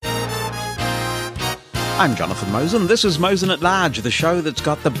I'm Jonathan Mosen. This is Mosen at Large, the show that's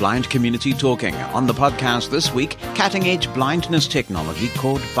got the blind community talking. On the podcast this week, cutting-edge blindness technology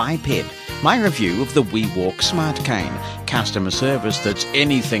called Biped. My review of the WeWalk Smart Cane, customer service that's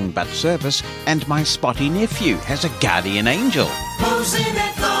anything but service, and my spotty nephew has a guardian angel. Mosen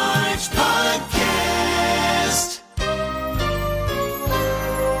at Large Podcast.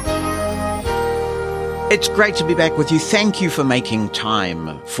 It's great to be back with you. Thank you for making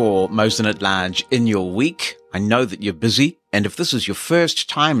time for Mosen at Large in your week. I know that you're busy, and if this is your first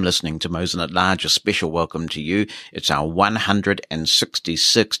time listening to Mosen at Large, a special welcome to you. It's our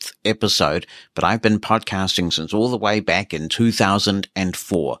 166th episode, but I've been podcasting since all the way back in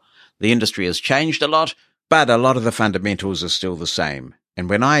 2004. The industry has changed a lot, but a lot of the fundamentals are still the same. And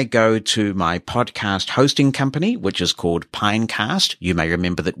when I go to my podcast hosting company, which is called Pinecast, you may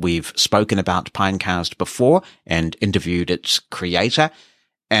remember that we've spoken about Pinecast before and interviewed its creator.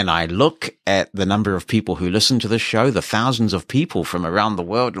 And I look at the number of people who listen to this show, the thousands of people from around the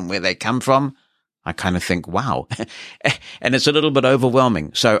world and where they come from, I kind of think, wow. And it's a little bit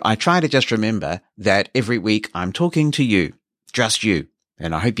overwhelming. So I try to just remember that every week I'm talking to you, just you.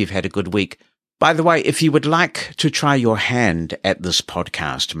 And I hope you've had a good week. By the way, if you would like to try your hand at this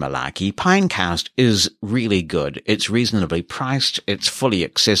podcast malarkey, Pinecast is really good. It's reasonably priced, it's fully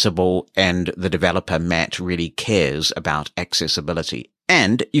accessible, and the developer, Matt, really cares about accessibility.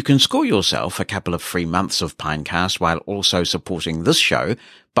 And you can score yourself a couple of free months of Pinecast while also supporting this show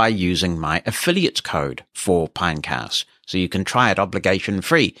by using my affiliate code for Pinecast. So you can try it obligation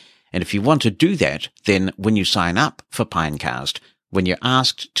free. And if you want to do that, then when you sign up for Pinecast, when you're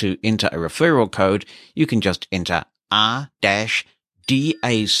asked to enter a referral code, you can just enter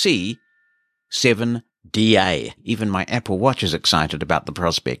R-DAC7DA. Even my Apple Watch is excited about the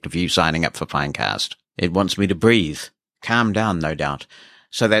prospect of you signing up for Pinecast. It wants me to breathe. Calm down, no doubt.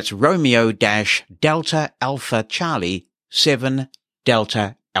 So that's Romeo-Delta Alpha Charlie 7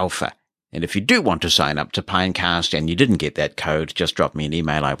 Delta Alpha. And if you do want to sign up to Pinecast and you didn't get that code, just drop me an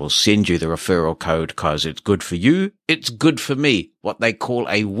email. I will send you the referral code because it's good for you. It's good for me. What they call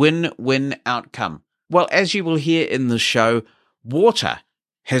a win-win outcome. Well, as you will hear in the show, water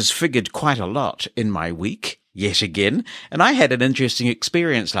has figured quite a lot in my week, yet again. And I had an interesting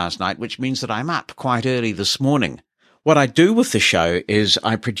experience last night, which means that I'm up quite early this morning. What I do with the show is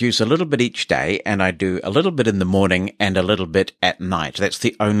I produce a little bit each day, and I do a little bit in the morning and a little bit at night. That's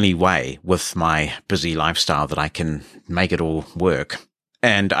the only way with my busy lifestyle that I can make it all work.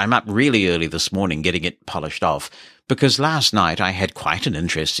 And I'm up really early this morning getting it polished off, because last night I had quite an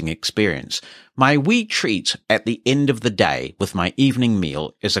interesting experience. My wee treat at the end of the day with my evening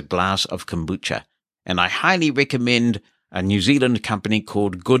meal is a glass of kombucha, and I highly recommend a New Zealand company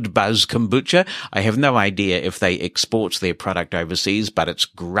called Good Buzz Kombucha. I have no idea if they export their product overseas, but it's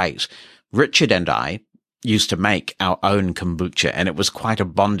great. Richard and I used to make our own kombucha, and it was quite a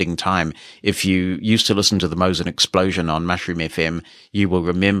bonding time. If you used to listen to the Mosen Explosion on Mushroom FM, you will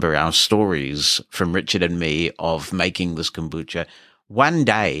remember our stories from Richard and me of making this kombucha. One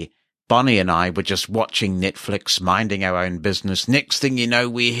day, Bonnie and I were just watching Netflix, minding our own business. Next thing you know,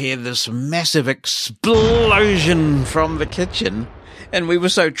 we hear this massive explosion from the kitchen. And we were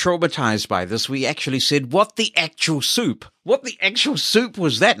so traumatized by this, we actually said, what the actual soup? What the actual soup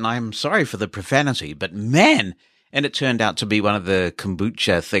was that? And I'm sorry for the profanity, but man! And it turned out to be one of the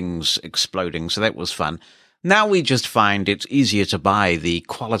kombucha things exploding, so that was fun. Now we just find it's easier to buy the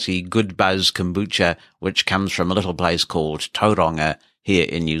quality Good Buzz Kombucha, which comes from a little place called Tauranga here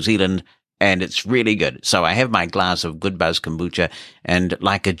in New Zealand, and it's really good. So I have my glass of Good Buzz Kombucha, and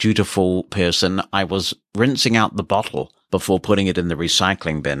like a dutiful person, I was rinsing out the bottle before putting it in the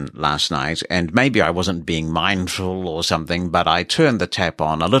recycling bin last night, and maybe I wasn't being mindful or something, but I turned the tap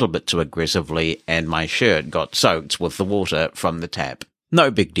on a little bit too aggressively, and my shirt got soaked with the water from the tap.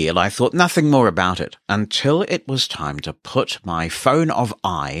 No big deal. I thought nothing more about it until it was time to put my phone of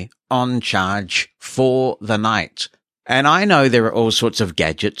eye on charge for the night. And I know there are all sorts of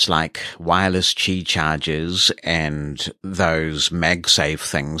gadgets like wireless Qi chargers and those MagSafe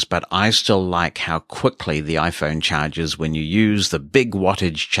things, but I still like how quickly the iPhone charges when you use the big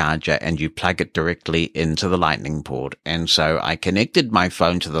wattage charger and you plug it directly into the lightning port. And so I connected my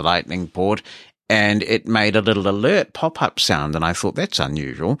phone to the lightning port, and it made a little alert pop-up sound, and I thought, that's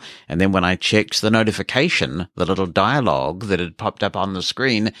unusual. And then when I checked the notification, the little dialogue that had popped up on the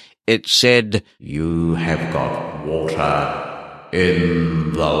screen, it said, "You have got water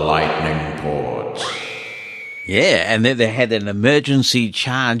in the lightning port." Yeah, and then they had an emergency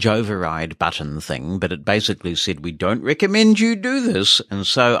charge override button thing, but it basically said, we don't recommend you do this. And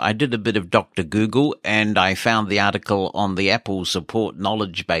so I did a bit of Dr. Google, and I found the article on the Apple support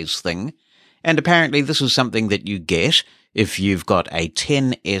knowledge base thing. And apparently this is something that you get if you've got a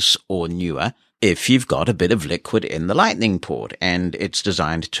 10S or newer, if you've got a bit of liquid in the lightning port, and it's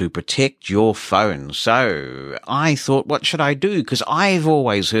designed to protect your phone. So I thought, what should I do? Because I've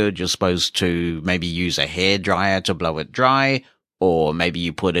always heard you're supposed to maybe use a hairdryer to blow it dry, or maybe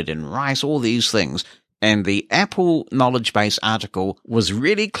you put it in rice, all these things. And the Apple Knowledge Base article was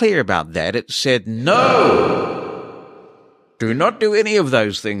really clear about that. It said, no! Do not do any of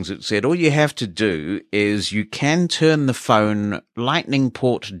those things, it said. All you have to do is you can turn the phone lightning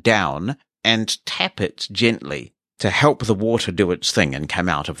port down and tap it gently to help the water do its thing and come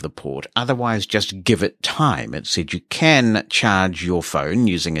out of the port. Otherwise, just give it time. It said you can charge your phone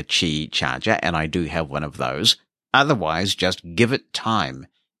using a Qi charger, and I do have one of those. Otherwise, just give it time.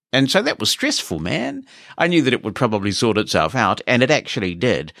 And so that was stressful, man. I knew that it would probably sort itself out, and it actually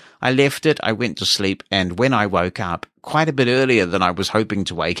did. I left it, I went to sleep, and when I woke up, quite a bit earlier than I was hoping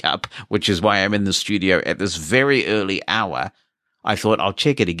to wake up, which is why I'm in the studio at this very early hour, I thought I'll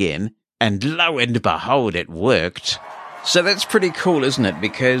check it again, and lo and behold, it worked. So that's pretty cool, isn't it?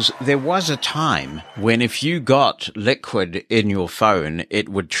 Because there was a time when if you got liquid in your phone, it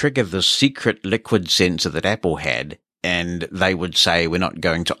would trigger the secret liquid sensor that Apple had, and they would say, we're not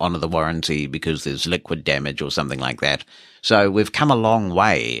going to honor the warranty because there's liquid damage or something like that. So we've come a long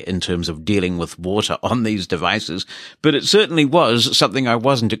way in terms of dealing with water on these devices, but it certainly was something I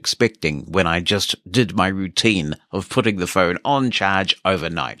wasn't expecting when I just did my routine of putting the phone on charge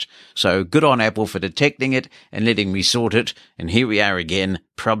overnight. So good on Apple for detecting it and letting me sort it, and here we are again,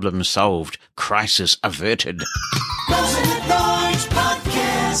 problem solved, crisis averted.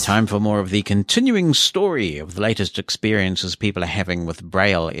 Time for more of the continuing story of the latest experiences people are having with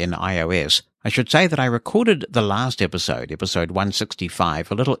Braille in iOS. I should say that I recorded the last episode 165,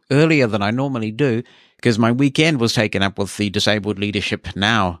 a little earlier than I normally do, because my weekend was taken up with the Disabled Leadership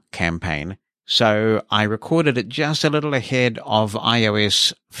Now campaign. So I recorded it just a little ahead of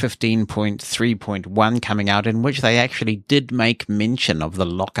iOS 15.3.1 coming out, in which they actually did make mention of the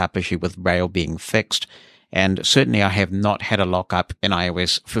lockup issue with Braille being fixed. And certainly I have not had a lockup in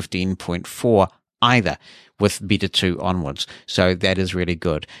iOS 15.4 either, with Beta 2 onwards. So that is really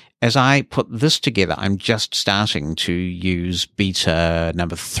good. As I put this together, I'm just starting to use Beta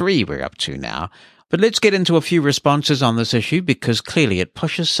number 3 we're up to now. But let's get into a few responses on this issue, because clearly it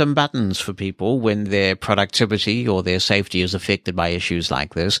pushes some buttons for people when their productivity or their safety is affected by issues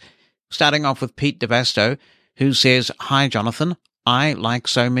like this. Starting off with Pete DeVasto, who says, "Hi, Jonathan. I, like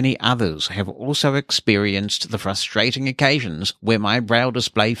so many others, have also experienced the frustrating occasions where my Braille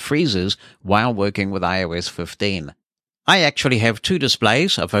display freezes while working with iOS 15. I actually have two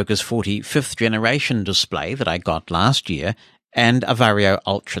displays, a Focus 40 5th generation display that I got last year, and a Vario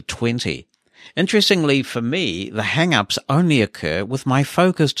Ultra 20. Interestingly for me, the hang-ups only occur with my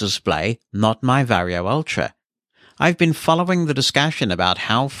Focus display, not my Vario Ultra. I've been following the discussion about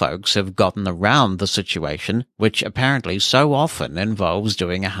how folks have gotten around the situation, which apparently so often involves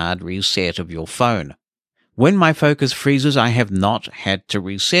doing a hard reset of your phone. When my Focus freezes, I have not had to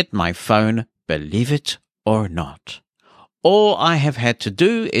reset my phone, believe it or not. All I have had to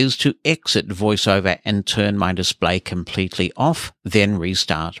do is to exit VoiceOver and turn my display completely off, then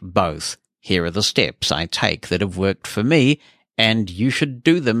restart both. Here are the steps I take that have worked for me, and you should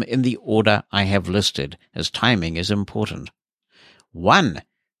do them in the order I have listed, as timing is important. 1.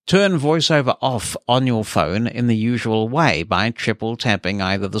 Turn VoiceOver off on your phone in the usual way by triple tapping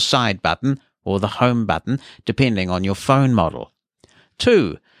either the side button or the home button, depending on your phone model.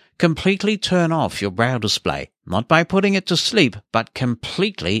 2. Completely turn off your Braille display, not by putting it to sleep, but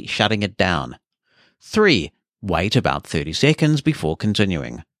completely shutting it down. 3. Wait about 30 seconds before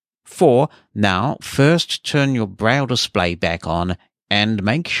continuing. 4. Now, first turn your Braille display back on and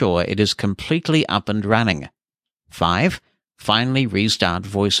make sure it is completely up and running. 5. Finally restart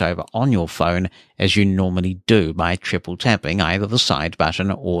VoiceOver on your phone as you normally do by triple tapping either the side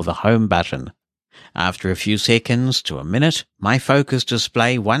button or the home button. After a few seconds to a minute, my Focus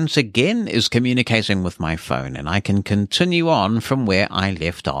display once again is communicating with my phone, and I can continue on from where I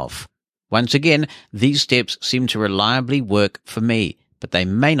left off. Once again, these steps seem to reliably work for me, but they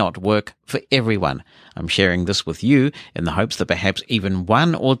may not work for everyone. I'm sharing this with you in the hopes that perhaps even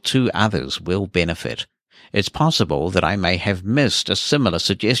one or two others will benefit. It's possible that I may have missed a similar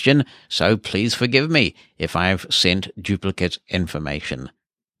suggestion, so please forgive me if I've sent duplicate information.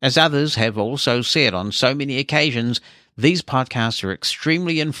 As others have also said on so many occasions, these podcasts are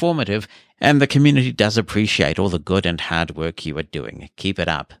extremely informative, and the community does appreciate all the good and hard work you are doing. Keep it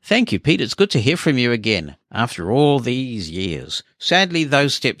up. Thank you, Pete. It's good to hear from you again after all these years. Sadly,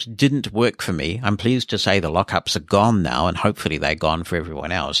 those steps didn't work for me. I'm pleased to say the lockups are gone now, and hopefully they're gone for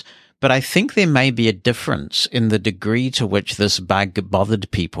everyone else. But I think there may be a difference in the degree to which this bug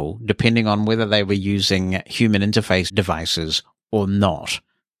bothered people, depending on whether they were using human interface devices or not.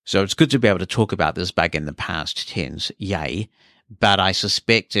 So it's good to be able to talk about this bug in the past tense, yay. But I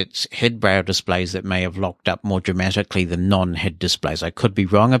suspect it's head braille displays that may have locked up more dramatically than non-head displays. I could be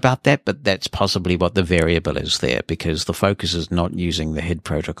wrong about that, but that's possibly what the variable is there, because the focus is not using the head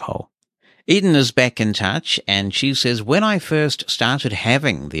protocol. Eden is back in touch, and she says, when I first started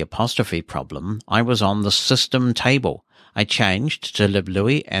having the apostrophe problem, I was on the system table. I changed to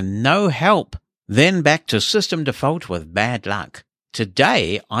LibLouis and no help. Then back to system default with bad luck.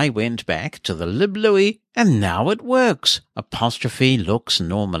 Today, I went back to the LibLouis, and now it works. Apostrophe looks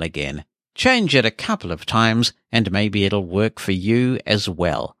normal again. Change it a couple of times, and maybe it'll work for you as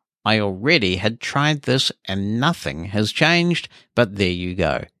well. I already had tried this, and nothing has changed, but there you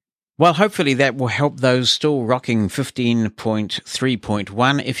go. Well, hopefully that will help those still rocking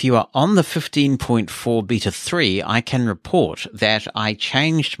 15.3.1. If you are on the 15.4 Beta 3, I can report that I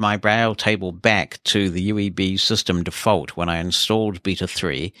changed my Braille table back to the UEB system default when I installed Beta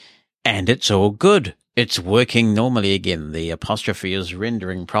 3, and it's all good. It's working normally again. The apostrophe is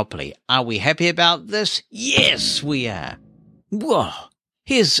rendering properly. Are we happy about this? Yes, we are. Whoa.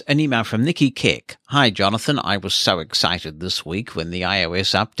 Here's an email from Nikki Keck. Hi, Jonathan. I was so excited this week when the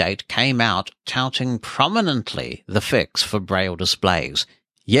iOS update came out touting prominently the fix for Braille displays.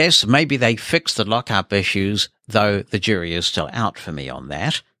 Yes, maybe they fixed the lockup issues, though the jury is still out for me on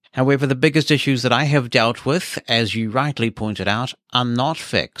that. However, the biggest issues that I have dealt with, as you rightly pointed out, are not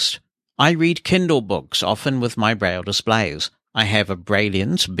fixed. I read Kindle books, often with my Braille displays. I have a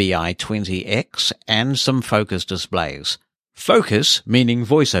Brailliant BI20X and some Focus displays. Focus, meaning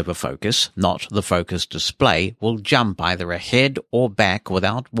voiceover focus, not the focus display, will jump either ahead or back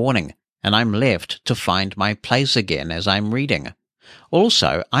without warning, and I'm left to find my place again as I'm reading.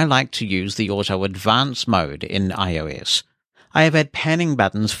 Also, I like to use the Auto Advance mode in iOS. I have had panning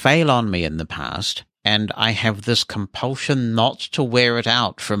buttons fail on me in the past, and I have this compulsion not to wear it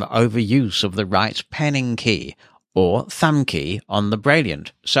out from overuse of the right panning key or thumb key on the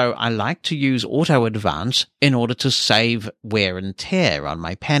Brailliant, so I like to use Auto Advance in order to save wear and tear on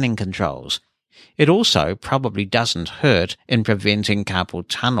my panning controls. It also probably doesn't hurt in preventing carpal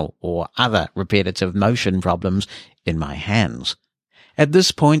tunnel or other repetitive motion problems in my hands. At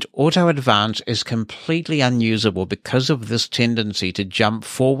this point, Auto Advance is completely unusable because of this tendency to jump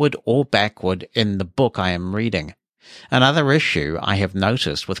forward or backward in the book I am reading. Another issue I have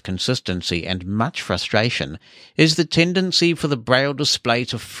noticed with consistency and much frustration is the tendency for the Braille display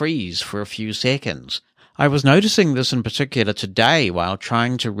to freeze for a few seconds. I was noticing this in particular today while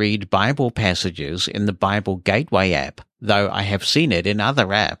trying to read Bible passages in the Bible Gateway app, though I have seen it in other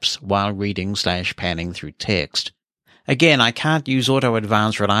apps while reading/panning through text. Again, I can't use Auto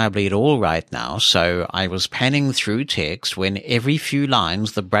Advance reliably at all right now, so I was panning through text when every few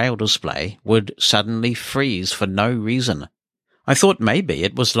lines the Braille display would suddenly freeze for no reason. I thought maybe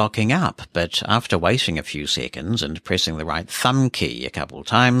it was locking up, but after waiting a few seconds and pressing the right thumb key a couple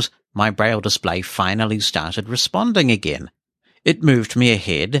times, my Braille display finally started responding again. It moved me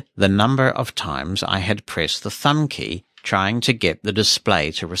ahead the number of times I had pressed the thumb key trying to get the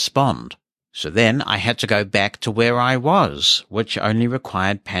display to respond. So then I had to go back to where I was, which only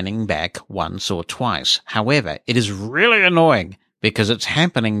required panning back once or twice. However, it is really annoying because it's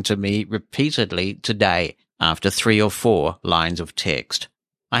happening to me repeatedly today after 3 or 4 lines of text.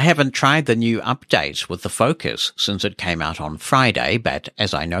 I haven't tried the new update with the Focus since it came out on Friday, but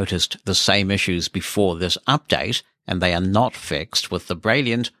as I noticed the same issues before this update, and they are not fixed with the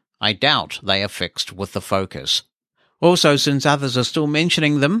Brailliant, I doubt they are fixed with the Focus. Also, since others are still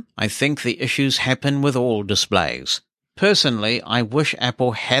mentioning them, I think the issues happen with all displays. Personally, I wish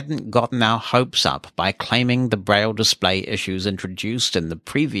Apple hadn't gotten our hopes up by claiming the Braille display issues introduced in the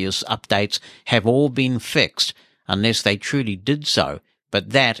previous updates have all been fixed, unless they truly did so,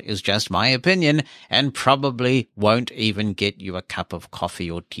 but that is just my opinion and probably won't even get you a cup of coffee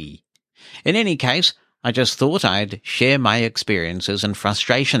or tea. In any case, I just thought I'd share my experiences and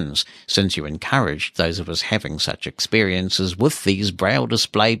frustrations, since you encouraged those of us having such experiences with these Braille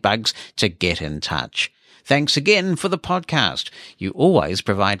display bugs to get in touch. Thanks again for the podcast. You always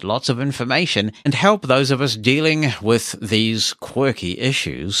provide lots of information and help those of us dealing with these quirky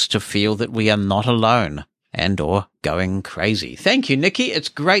issues to feel that we are not alone and or going crazy. Thank you, Nikki. It's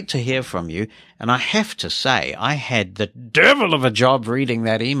great to hear from you. And I have to say, I had the devil of a job reading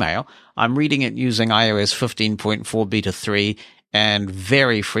that email. I'm reading it using iOS 15.4 Beta 3, and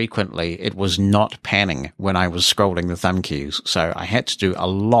very frequently it was not panning when I was scrolling the thumb keys. So I had to do a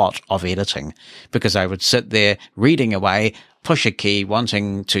lot of editing because I would sit there reading away push a key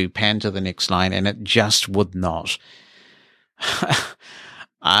wanting to pan to the next line, and it just would not.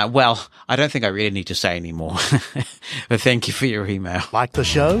 Well, I don't think I really need to say any more. But thank you for your email. Like the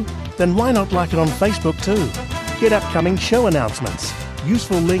show? Then why not like it on Facebook too? Get upcoming show announcements,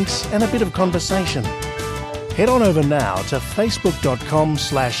 useful links, and a bit of conversation. Head on over now to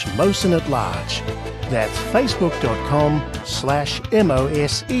facebook.com/MosenAtLarge. That's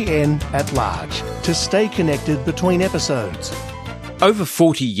facebook.com/MOSEN@large to stay connected between episodes. Over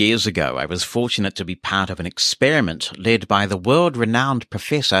 40 years ago, I was fortunate to be part of an experiment led by the world-renowned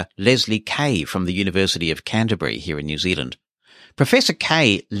Professor Leslie Kay from the University of Canterbury here in New Zealand. Professor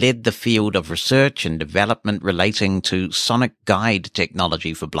Kay led the field of research and development relating to sonic guide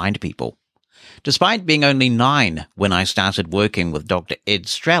technology for blind people. Despite being only 9 when I started working with Dr. Ed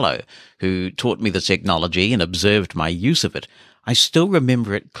Strello, who taught me the technology and observed my use of it, I still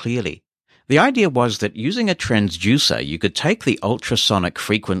remember it clearly. The idea was that using a transducer, you could take the ultrasonic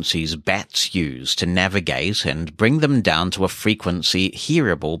frequencies bats use to navigate and bring them down to a frequency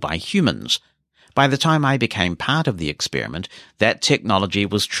hearable by humans. By the time I became part of the experiment, that technology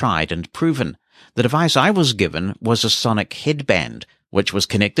was tried and proven. The device I was given was a sonic headband, which was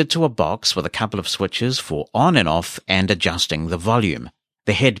connected to a box with a couple of switches for on and off and adjusting the volume.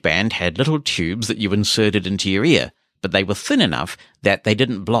 The headband had little tubes that you inserted into your ear, but they were thin enough that they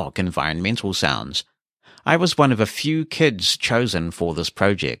didn't block environmental sounds. I was one of a few kids chosen for this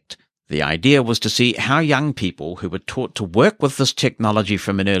project. The idea was to see how young people who were taught to work with this technology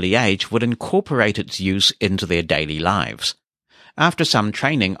from an early age would incorporate its use into their daily lives. After some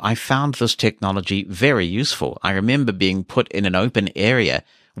training, I found this technology very useful. I remember being put in an open area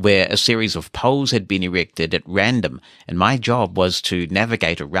where a series of poles had been erected at random, and my job was to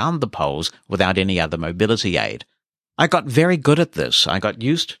navigate around the poles without any other mobility aid. I got very good at this. I got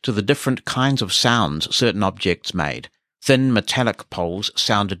used to the different kinds of sounds certain objects made. Thin metallic poles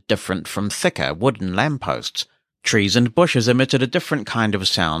sounded different from thicker wooden lampposts. Trees and bushes emitted a different kind of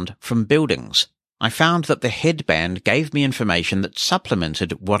sound from buildings. I found that the headband gave me information that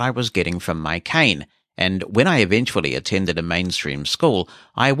supplemented what I was getting from my cane, and when I eventually attended a mainstream school,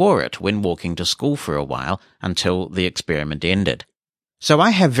 I wore it when walking to school for a while until the experiment ended. So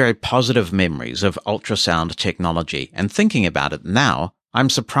I have very positive memories of ultrasound technology, and thinking about it now, I'm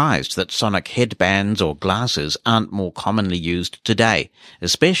surprised that sonic headbands or glasses aren't more commonly used today,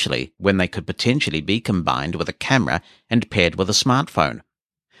 especially when they could potentially be combined with a camera and paired with a smartphone.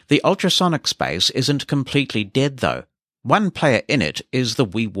 The ultrasonic space isn't completely dead, though. One player in it is the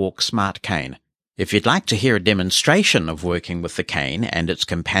WeWalk Smart Cane. If you'd like to hear a demonstration of working with the cane and its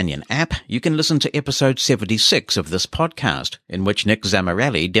companion app, you can listen to episode 76 of this podcast, in which Nick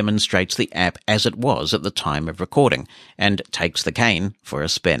Zamorelli demonstrates the app as it was at the time of recording and takes the cane for a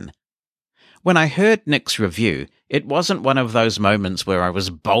spin. When I heard Nick's review, it wasn't one of those moments where I was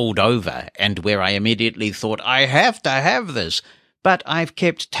bowled over and where I immediately thought, I have to have this. But I've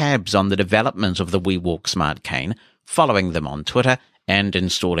kept tabs on the development of the WeWalk Smart Cane, following them on Twitter and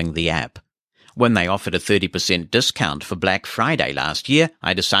installing the app. When they offered a 30% discount for Black Friday last year,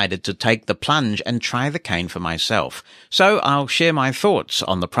 I decided to take the plunge and try the cane for myself. So I'll share my thoughts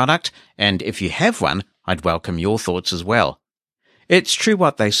on the product, and if you have one, I'd welcome your thoughts as well. It's true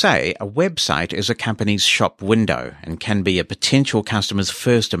what they say, a website is a company's shop window and can be a potential customer's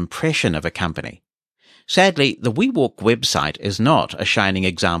first impression of a company. Sadly, the WeWalk website is not a shining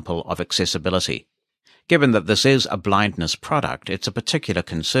example of accessibility. Given that this is a blindness product, it's a particular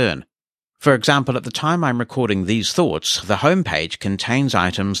concern. For example, at the time I'm recording these thoughts, the homepage contains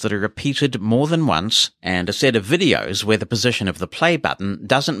items that are repeated more than once and a set of videos where the position of the play button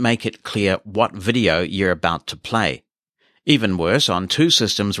doesn't make it clear what video you're about to play. Even worse, on 2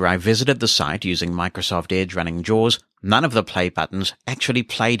 systems where I visited the site using Microsoft Edge running JAWS, none of the play buttons actually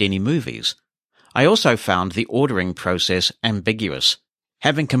played any movies. I also found the ordering process ambiguous.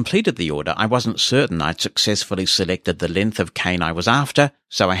 Having completed the order, I wasn't certain I'd successfully selected the length of cane I was after,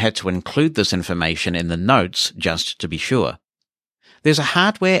 so I had to include this information in the notes just to be sure. There's a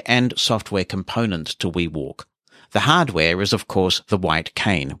hardware and software component to WeWalk. The hardware is, of course, the white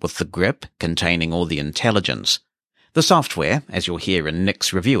cane with the grip containing all the intelligence. The software, as you'll hear in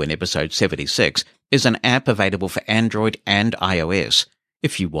Nick's review in episode 76, is an app available for Android and iOS.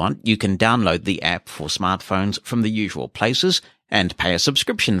 If you want, you can download the app for smartphones from the usual places and pay a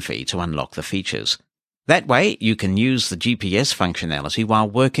subscription fee to unlock the features. That way, you can use the GPS functionality while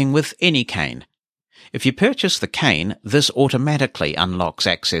working with any cane. If you purchase the cane, this automatically unlocks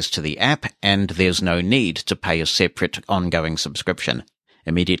access to the app and there's no need to pay a separate ongoing subscription.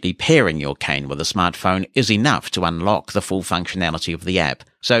 Immediately pairing your cane with a smartphone is enough to unlock the full functionality of the app,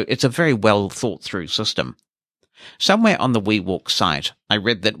 so it's a very well thought through system. Somewhere on the WeWalk site, I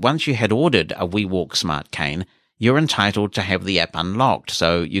read that once you had ordered a WeWalk smart cane, you're entitled to have the app unlocked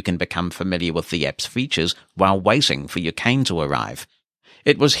so you can become familiar with the app's features while waiting for your cane to arrive.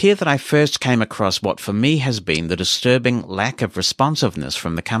 It was here that I first came across what for me has been the disturbing lack of responsiveness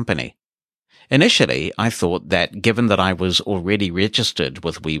from the company. Initially, I thought that given that I was already registered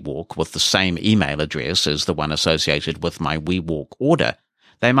with WeWalk with the same email address as the one associated with my WeWalk order,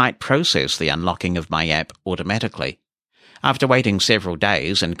 they might process the unlocking of my app automatically. After waiting several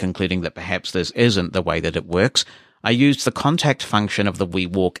days and concluding that perhaps this isn't the way that it works, I used the contact function of the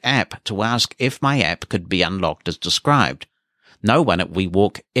WeWalk app to ask if my app could be unlocked as described. No one at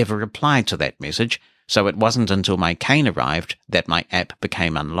WeWalk ever replied to that message, so it wasn't until my cane arrived that my app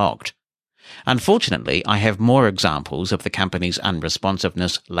became unlocked. Unfortunately, I have more examples of the company's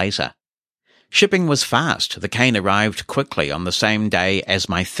unresponsiveness later. Shipping was fast. The cane arrived quickly on the same day as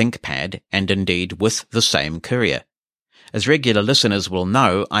my ThinkPad, and indeed with the same courier. As regular listeners will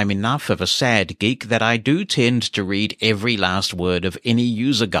know, I'm enough of a sad geek that I do tend to read every last word of any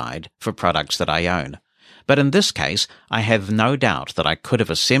user guide for products that I own. But in this case, I have no doubt that I could have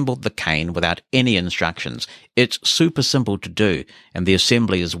assembled the cane without any instructions. It's super simple to do, and the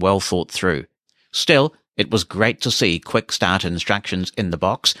assembly is well thought through. Still, it was great to see quick start instructions in the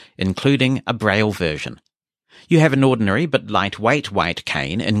box, including a Braille version. You have an ordinary but lightweight white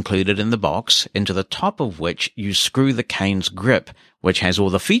cane included in the box, into the top of which you screw the cane's grip, which has all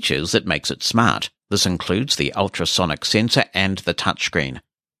the features that makes it smart. This includes the ultrasonic sensor and the touchscreen.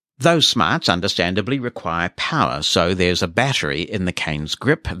 Those smarts understandably require power, so there's a battery in the cane's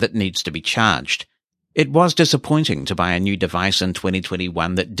grip that needs to be charged. It was disappointing to buy a new device in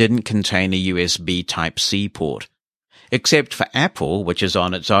 2021 that didn't contain a USB Type-C port. Except for Apple, which is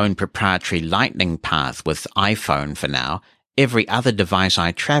on its own proprietary Lightning path with iPhone for now, every other device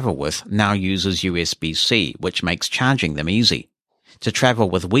I travel with now uses USB-C, which makes charging them easy. To travel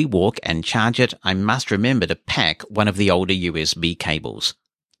with WeWalk and charge it, I must remember to pack one of the older USB cables.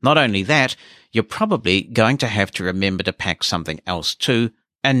 Not only that, you're probably going to have to remember to pack something else too,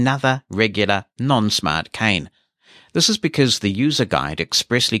 another regular non-smart cane. This is because the user guide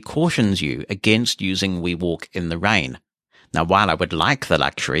expressly cautions you against using WeWalk in the rain. Now, while I would like the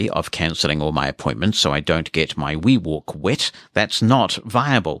luxury of cancelling all my appointments so I don't get my WeWalk wet, that's not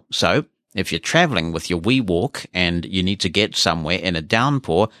viable. So, if you're travelling with your WeWalk and you need to get somewhere in a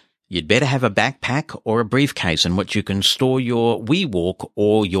downpour, you'd better have a backpack or a briefcase in which you can store your WeWalk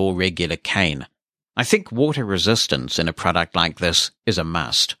or your regular cane. I think water resistance in a product like this is a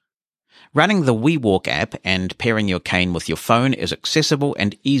must. Running the WeWalk app and pairing your cane with your phone is accessible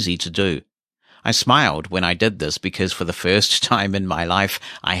and easy to do. I smiled when I did this because for the first time in my life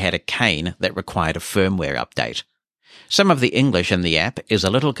I had a cane that required a firmware update. Some of the English in the app is a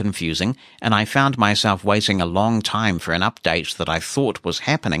little confusing, and I found myself waiting a long time for an update that I thought was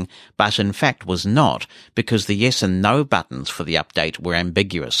happening, but in fact was not, because the yes and no buttons for the update were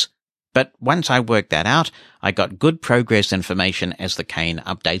ambiguous. But once I worked that out, I got good progress information as the cane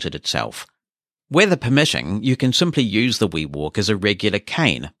updated itself. Weather permitting, you can simply use the WeWalk as a regular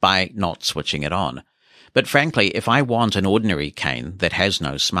cane by not switching it on. But frankly, if I want an ordinary cane that has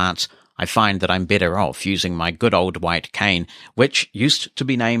no smarts, I find that I'm better off using my good old white cane, which used to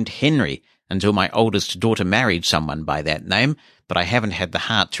be named Henry until my oldest daughter married someone by that name, but I haven't had the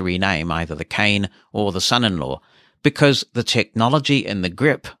heart to rename either the cane or the son-in-law, because the technology in the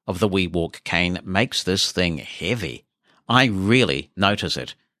grip of the WeWalk cane makes this thing heavy. I really notice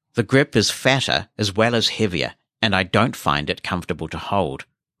it. The grip is fatter as well as heavier, and I don't find it comfortable to hold.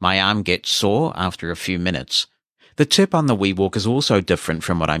 My arm gets sore after a few minutes. The tip on the WeWalk is also different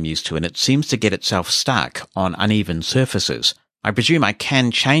from what I'm used to, and it seems to get itself stuck on uneven surfaces. I presume I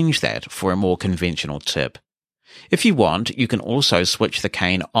can change that for a more conventional tip. If you want, you can also switch the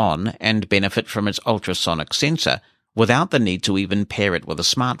cane on and benefit from its ultrasonic sensor without the need to even pair it with a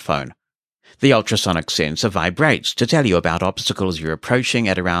smartphone. The ultrasonic sensor vibrates to tell you about obstacles you're approaching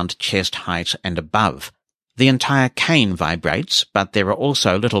at around chest height and above. The entire cane vibrates, but there are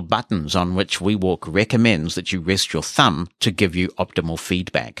also little buttons on which WeWalk recommends that you rest your thumb to give you optimal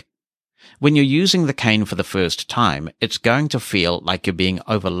feedback. When you're using the cane for the first time, it's going to feel like you're being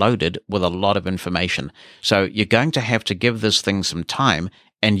overloaded with a lot of information, so you're going to have to give this thing some time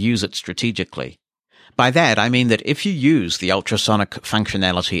and use it strategically. By that, I mean that if you use the ultrasonic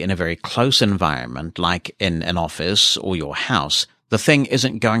functionality in a very close environment, like in an office or your house, the thing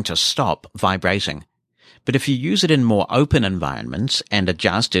isn't going to stop vibrating. But if you use it in more open environments and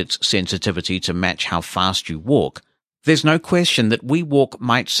adjust its sensitivity to match how fast you walk, there's no question that WeWalk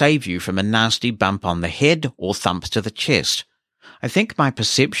might save you from a nasty bump on the head or thump to the chest. I think my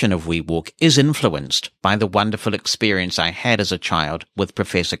perception of WeWalk is influenced by the wonderful experience I had as a child with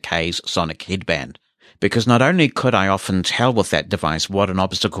Professor K's sonic headband. Because not only could I often tell with that device what an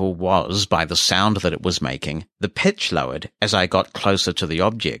obstacle was by the sound that it was making, the pitch lowered as I got closer to the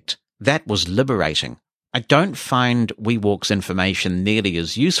object. That was liberating. I don't find WeWalk's information nearly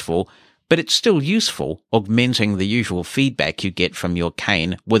as useful, but it's still useful, augmenting the usual feedback you get from your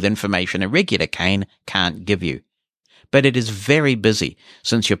cane with information a regular cane can't give you. But it is very busy,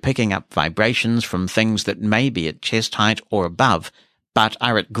 since you're picking up vibrations from things that may be at chest height or above, but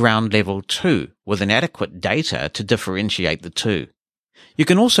are at ground level too, with inadequate data to differentiate the two. You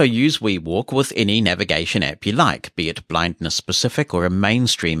can also use WeWalk with any navigation app you like, be it blindness-specific or a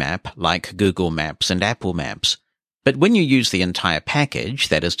mainstream app like Google Maps and Apple Maps. But when you use the entire package,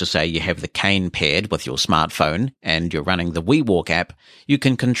 that is to say you have the cane paired with your smartphone and you're running the WeWalk app, you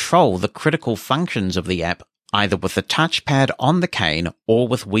can control the critical functions of the app either with the touchpad on the cane or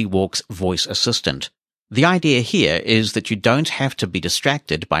with WeWalk's voice assistant. The idea here is that you don't have to be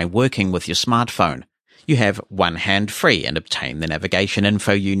distracted by working with your smartphone. You have one hand free and obtain the navigation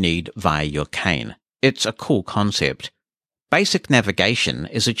info you need via your cane. It's a cool concept. Basic navigation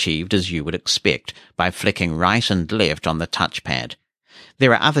is achieved as you would expect by flicking right and left on the touchpad.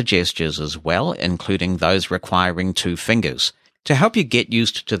 There are other gestures as well, including those requiring 2 fingers. To help you get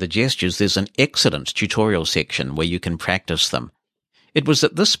used to the gestures, there's an excellent tutorial section where you can practice them. It was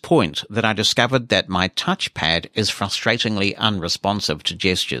at this point that I discovered that my touchpad is frustratingly unresponsive to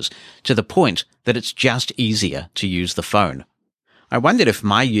gestures, to the point that it's just easier to use the phone. I wondered if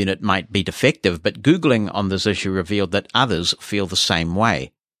my unit might be defective, but Googling on this issue revealed that others feel the same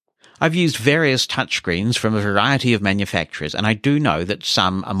way. I've used various touchscreens from a variety of manufacturers, and I do know that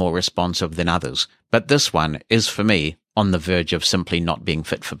some are more responsive than others, but this one is, for me, on the verge of simply not being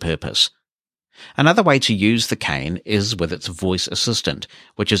fit for purpose. Another way to use the cane is with its voice assistant,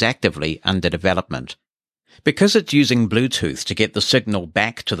 which is actively under development. Because it's using Bluetooth to get the signal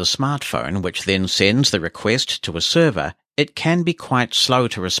back to the smartphone, which then sends the request to a server, it can be quite slow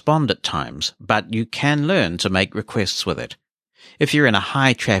to respond at times, but you can learn to make requests with it. If you're in a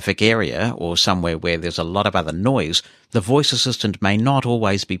high-traffic area or somewhere where there's a lot of other noise, the voice assistant may not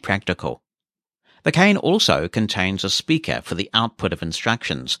always be practical. The cane also contains a speaker for the output of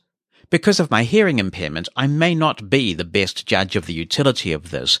instructions. Because of my hearing impairment, I may not be the best judge of the utility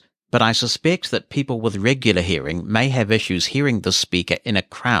of this, but I suspect that people with regular hearing may have issues hearing this speaker in a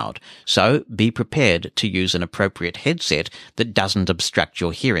crowd, so be prepared to use an appropriate headset that doesn't obstruct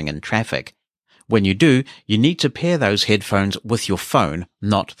your hearing in traffic. When you do, you need to pair those headphones with your phone,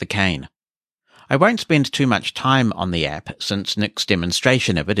 not the cane. I won't spend too much time on the app since Nick's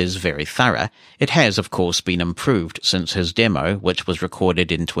demonstration of it is very thorough. It has, of course, been improved since his demo, which was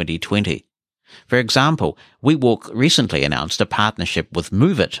recorded in 2020. For example, WeWalk recently announced a partnership with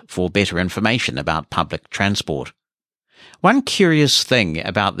MoveIt for better information about public transport. One curious thing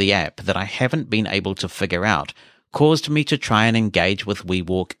about the app that I haven't been able to figure out caused me to try and engage with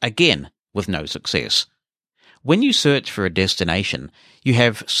WeWalk again, with no success. When you search for a destination, you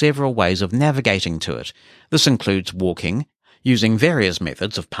have several ways of navigating to it. This includes walking, using various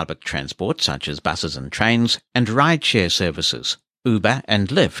methods of public transport such as buses and trains, and rideshare services. Uber and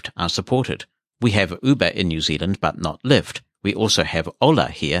Lyft are supported. We have Uber in New Zealand but not Lyft. We also have Ola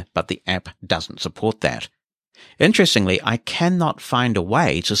here, but the app doesn't support that. Interestingly, I cannot find a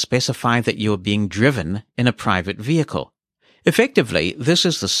way to specify that you are being driven in a private vehicle. Effectively, this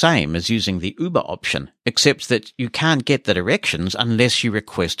is the same as using the Uber option, except that you can't get the directions unless you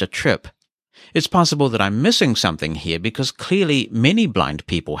request a trip. It's possible that I'm missing something here because clearly many blind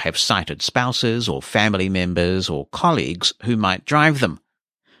people have sighted spouses or family members or colleagues who might drive them.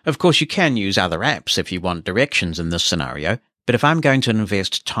 Of course, you can use other apps if you want directions in this scenario, but if I'm going to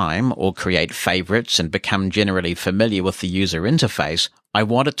invest time or create favorites and become generally familiar with the user interface, I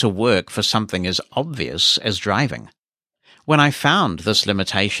want it to work for something as obvious as driving. When I found this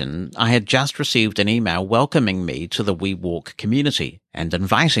limitation, I had just received an email welcoming me to the WeWalk community and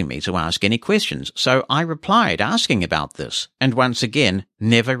inviting me to ask any questions, so I replied asking about this, and once again,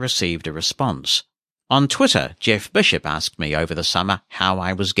 never received a response. On Twitter, Jeff Bishop asked me over the summer how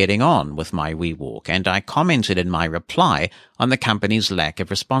I was getting on with my WeWalk, and I commented in my reply on the company's lack of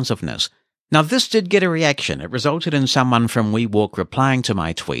responsiveness. Now, this did get a reaction. It resulted in someone from WeWalk replying to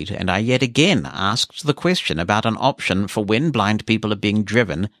my tweet, and I yet again asked the question about an option for when blind people are being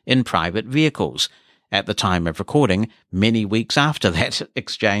driven in private vehicles. At the time of recording, many weeks after that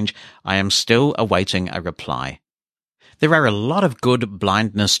exchange, I am still awaiting a reply. There are a lot of good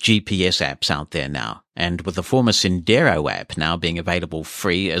blindness GPS apps out there now, and with the former Sendero app now being available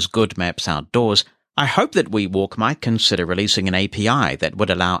free as Good Maps Outdoors, I hope that WeWalk might consider releasing an API that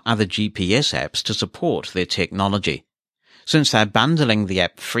would allow other GPS apps to support their technology. Since they're bundling the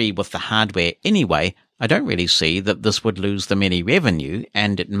app free with the hardware anyway, I don't really see that this would lose them any revenue,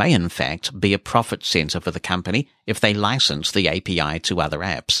 and it may in fact be a profit center for the company if they license the API to other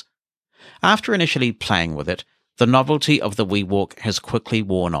apps. After initially playing with it, the novelty of the WeWalk has quickly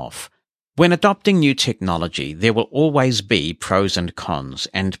worn off. When adopting new technology, there will always be pros and cons,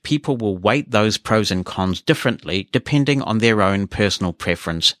 and people will weight those pros and cons differently depending on their own personal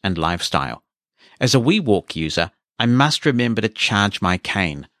preference and lifestyle. As a WeWalk user, I must remember to charge my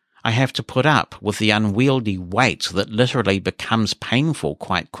cane. I have to put up with the unwieldy weight that literally becomes painful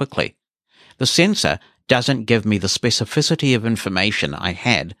quite quickly. The sensor doesn't give me the specificity of information I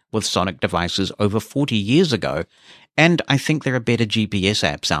had with Sonic devices over 40 years ago, and I think there are better GPS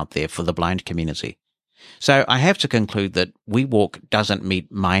apps out there for the blind community. So I have to conclude that WeWalk doesn't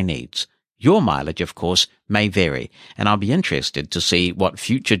meet my needs. Your mileage, of course, may vary, and I'll be interested to see what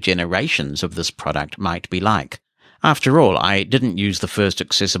future generations of this product might be like. After all, I didn't use the first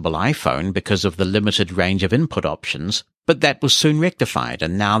accessible iPhone because of the limited range of input options, but that was soon rectified,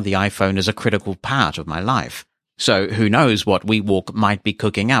 and now the iPhone is a critical part of my life. So who knows what WeWalk might be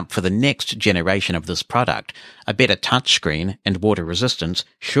cooking up for the next generation of this product. A better touchscreen and water resistance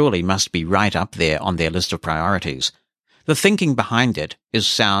surely must be right up there on their list of priorities. The thinking behind it is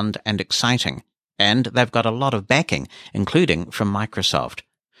sound and exciting, and they've got a lot of backing, including from Microsoft.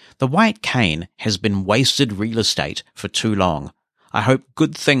 The white cane has been wasted real estate for too long. I hope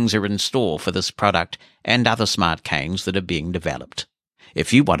good things are in store for this product and other smart canes that are being developed.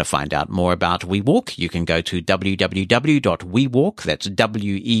 If you want to find out more about WeWalk, you can go to www.wewalk, that's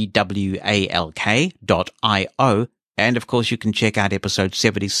WEWALK.io, and of course you can check out episode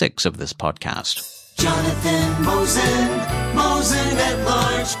 76 of this podcast. Jonathan Mosen at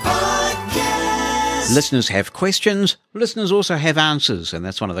Large Podcast. Listeners have questions, listeners also have answers, and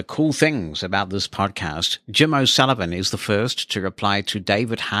that's one of the cool things about this podcast. Jim O'Sullivan is the first to reply to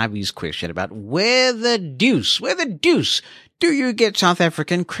David Harvey's question about where the deuce do you get South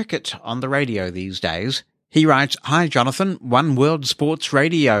African cricket on the radio these days? He writes, "Hi Jonathan, One World Sports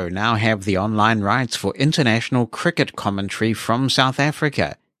Radio now have the online rights for international cricket commentary from South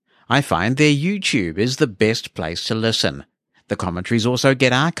Africa. I find their YouTube is the best place to listen. The commentaries also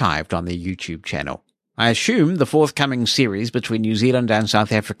get archived on their YouTube channel. I assume the forthcoming series between New Zealand and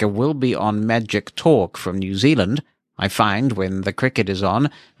South Africa will be on Magic Talk from New Zealand. I find when the cricket is on,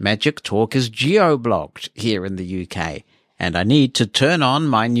 Magic Talk is geo-blocked here in the UK. And I need to turn on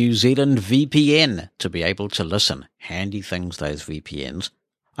my New Zealand VPN to be able to listen. Handy things, those VPNs.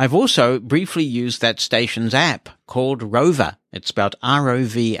 I've also briefly used that station's app called Rova. It's spelled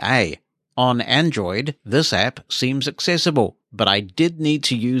R-O-V-A. On Android, this app seems accessible, but I did need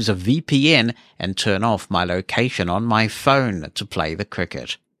to use a VPN and turn off my location on my phone to play the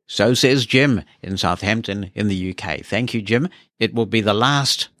cricket. So says Jim in Southampton in the UK. Thank you, Jim. It will be the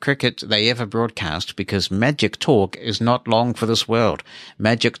last cricket they ever broadcast because Magic Talk is not long for this world.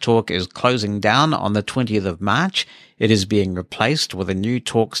 Magic Talk is closing down on the 20th of March. It is being replaced with a new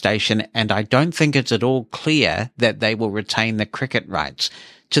talk station, and I don't think it's at all clear that they will retain the cricket rights.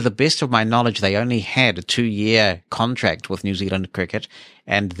 To the best of my knowledge, they only had a 2-year contract with New Zealand Cricket,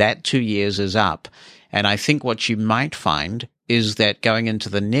 and that 2 years is up. And I think what you might find is that going into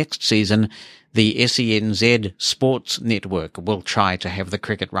the next season, the SENZ Sports Network will try to have the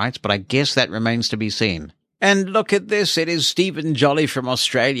cricket rights, but I guess that remains to be seen. And look at this, it is Stephen Jolly from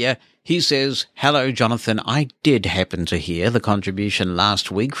Australia. He says, "Hello, Jonathan. I did happen to hear the contribution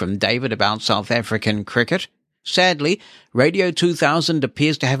last week from David about South African cricket. Sadly, Radio 2000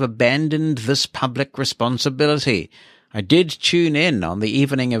 appears to have abandoned this public responsibility. I did tune in on the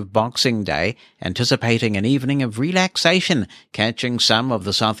evening of Boxing Day, anticipating an evening of relaxation, catching some of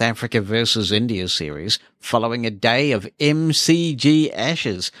the South Africa versus India series, following a day of MCG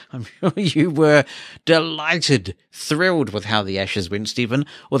Ashes. I'm sure you were delighted, thrilled with how the Ashes went, Stephen,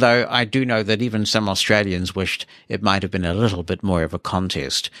 although I do know that even some Australians wished it might have been a little bit more of a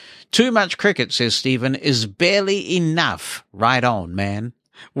contest. Too much cricket, says Stephen, is barely enough. Right on, man."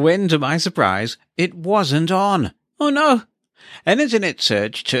 When, to my surprise, it wasn't on. Oh no! An internet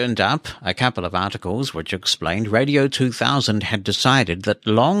search turned up a couple of articles which explained Radio 2000 had decided that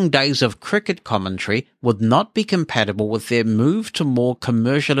long days of cricket commentary would not be compatible with their move to more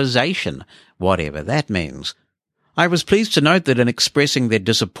commercialization, whatever that means. I was pleased to note that in expressing their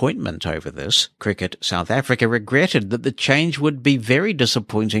disappointment over this, Cricket South Africa regretted that the change would be very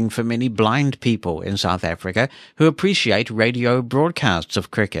disappointing for many blind people in South Africa who appreciate radio broadcasts of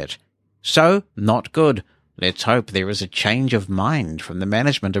cricket. So, not good. Let's hope there is a change of mind from the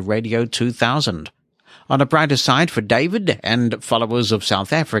management of Radio 2000. On a brighter side for David and followers of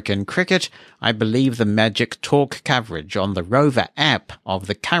South African cricket, I believe the Magic Talk coverage on the Rover app of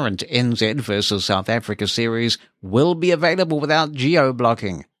the current NZ versus South Africa series will be available without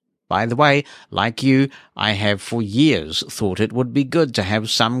geo-blocking. By the way, like you, I have for years thought it would be good to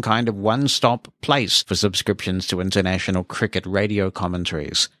have some kind of one-stop place for subscriptions to international cricket radio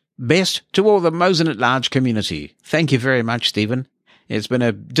commentaries. Best to all the Mosen at Large community. Thank you very much, Stephen. It's been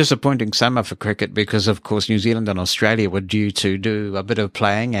a disappointing summer for cricket because, of course, New Zealand and Australia were due to do a bit of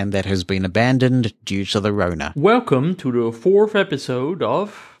playing, and that has been abandoned due to the Rona. Welcome to the 4th episode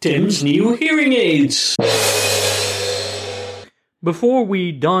of Tim's New Hearing Aids. Before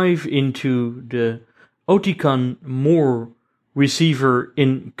we dive into the Oticon More receiver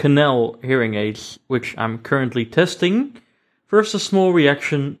in Canal hearing aids, which I'm currently testing, first a small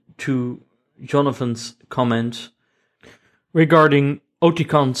reaction to Jonathan's comment regarding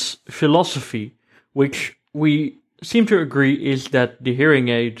Oticon's philosophy, which we seem to agree is that the hearing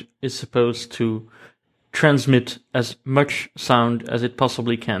aid is supposed to transmit as much sound as it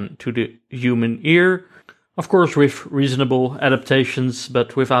possibly can to the human ear, of course with reasonable adaptations,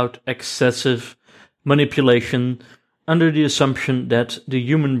 but without excessive manipulation, under the assumption that the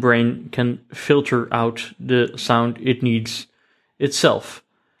human brain can filter out the sound it needs itself.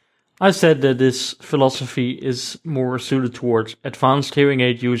 I said that this philosophy is more suited towards advanced hearing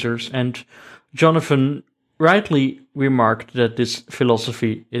aid users, and Jonathan rightly remarked that this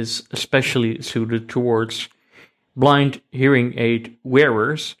philosophy is especially suited towards blind hearing aid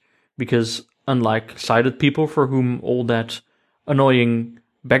wearers, because unlike sighted people for whom all that annoying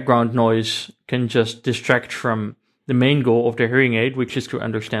background noise can just distract from the main goal of their hearing aid, which is to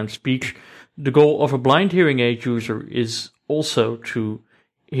understand speech, the goal of a blind hearing aid user is also to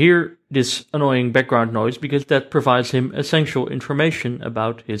hear this annoying background noise, because that provides him essential information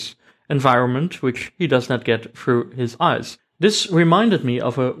about his environment, which he does not get through his eyes. This reminded me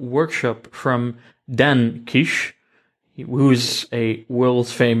of a workshop from Dan Kish, who's a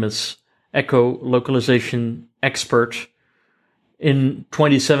world-famous echolocation expert, in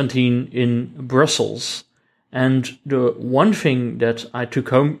 2017 in Brussels. And the one thing that I took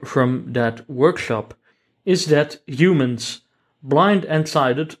home from that workshop is that humans, blind and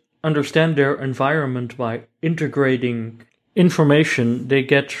sighted, understand their environment by integrating information they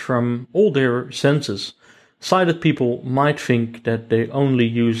get from all their senses. Sighted people might think that they only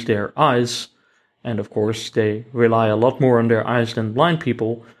use their eyes, and of course they rely a lot more on their eyes than blind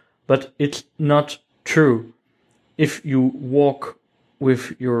people, but it's not true. If you walk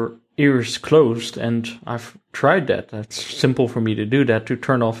with your ears closed, and I've tried that, that's simple for me to do that, to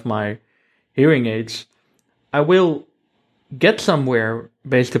turn off my hearing aids, I will get somewhere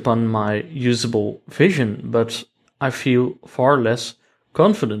based upon my usable vision, but I feel far less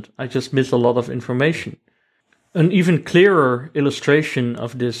confident. I just miss a lot of information. An even clearer illustration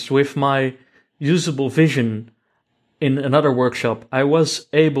of this with my usable vision, in another workshop, I was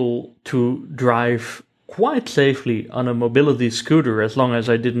able to drive quite safely on a mobility scooter as long as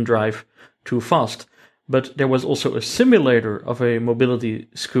I didn't drive too fast. But there was also a simulator of a mobility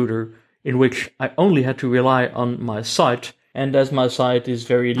scooter in which I only had to rely on my sight, and as my sight is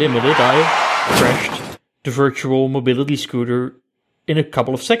very limited, I crashed the virtual mobility scooter in a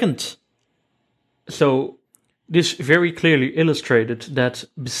couple of seconds. So this very clearly illustrated that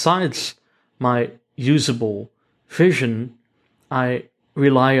besides my usable vision, I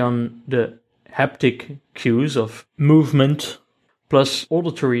rely on the haptic cues of movement plus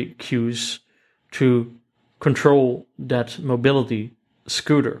auditory cues to control that mobility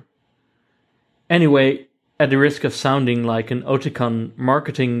scooter. Anyway, at the risk of sounding like an Oticon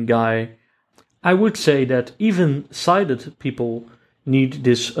marketing guy, I would say that even sighted people need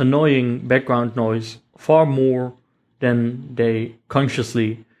this annoying background noise far more than they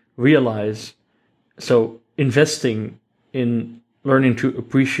consciously realize. So investing in learning to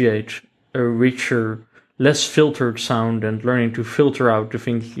appreciate a richer, less filtered sound and learning to filter out the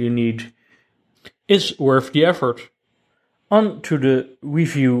things you need is worth the effort. On to the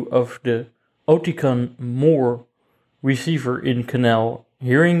review of the Oticon More receiver in Canal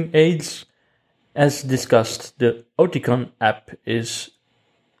hearing aids. As discussed, the Oticon app is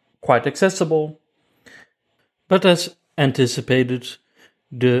quite accessible, but as anticipated,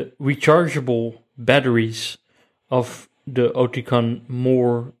 the rechargeable batteries of the Oticon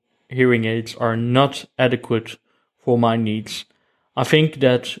More hearing aids are not adequate for my needs. I think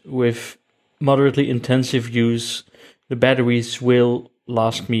that with moderately intensive use, the batteries will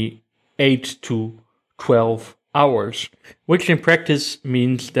last me 8 to 12 hours, which in practice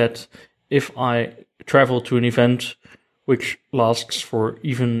means that if I travel to an event which lasts for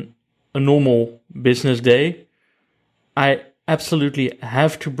even a normal business day, I absolutely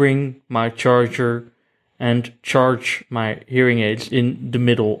have to bring my charger and charge my hearing aids in the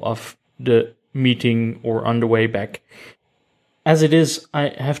middle of the meeting or on the way back. As it is, I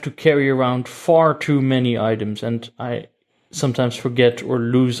have to carry around far too many items, and I sometimes forget or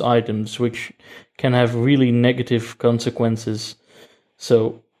lose items, which can have really negative consequences.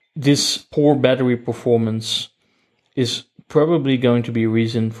 So this poor battery performance is probably going to be a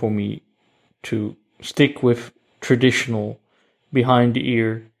reason for me to stick with traditional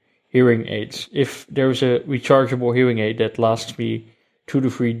behind-the-ear hearing aids. If there's a rechargeable hearing aid that lasts me 2 to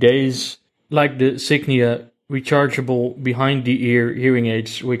 3 days, like the Signia rechargeable behind-the-ear hearing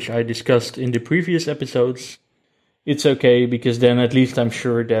aids, which I discussed in the previous episodes, it's okay, because then at least I'm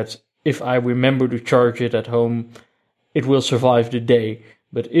sure that if I remember to charge it at home, it will survive the day.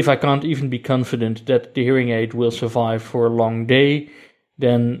 But if I can't even be confident that the hearing aid will survive for a long day,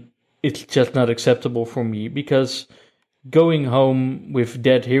 then it's just not acceptable for me, because going home with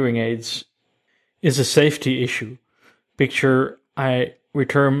dead hearing aids is a safety issue. Picture I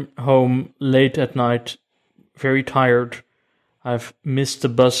return home late at night, very tired. I've missed the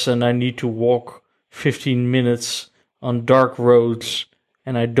bus and I need to walk 15 minutes on dark roads,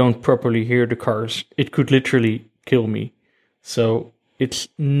 and I don't properly hear the cars. It could literally kill me. So it's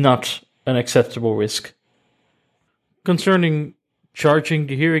not an acceptable risk. Concerning charging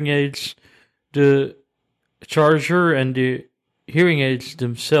the hearing aids, the charger and the hearing aids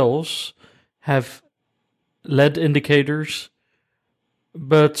themselves have LED indicators,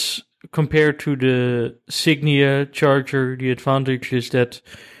 but compared to the Signia charger, the advantage is that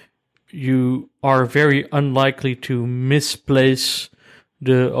you are very unlikely to misplace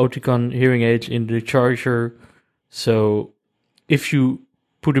the Oticon hearing aids in the charger. So if you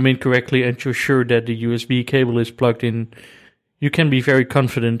put them in correctly and you're sure that the USB cable is plugged in, you can be very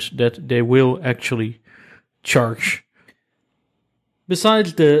confident that they will actually charge.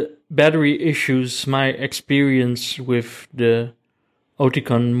 Besides the battery issues, my experience with the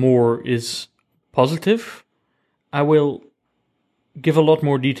Oticon More is positive. I will give a lot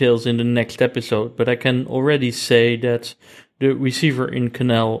more details in the next episode, but I can already say that the receiver in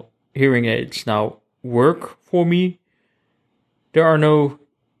canal hearing aids now work for me. There are no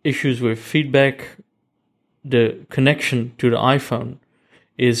issues with feedback. The connection to the iPhone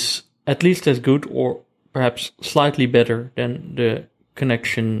is at least as good, or perhaps slightly better than the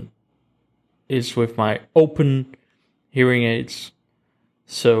connection is with my open hearing aids.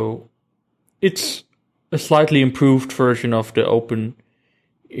 So it's a slightly improved version of the open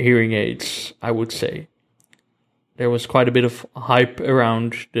hearing aids, I would say. There was quite a bit of hype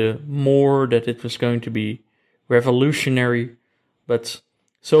around the More, that it was going to be revolutionary, but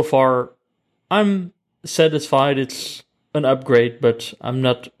so far I'm satisfied. It's an upgrade, but I'm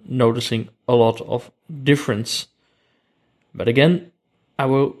not noticing a lot of difference. But again, I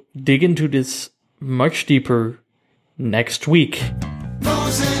will dig into this much deeper next week.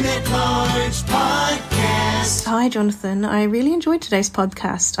 Mosen at Large Podcast. Hi, Jonathan. I really enjoyed today's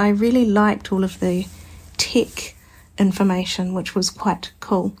podcast. I really liked all of the tech information, which was quite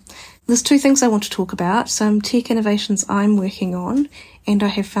cool. There's 2 things I want to talk about. Some tech innovations I'm working on, and I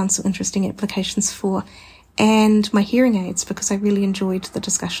have found some interesting applications for, and my hearing aids, because I really enjoyed the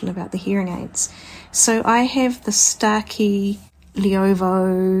discussion about the hearing aids. So I have the Starkey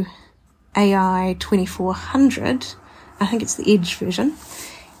Leovo AI 2400. I think it's the Edge version.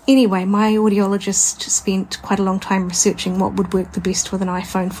 Anyway, my audiologist spent quite a long time researching what would work the best with an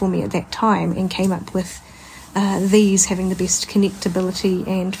iPhone for me at that time, and came up with these having the best connectability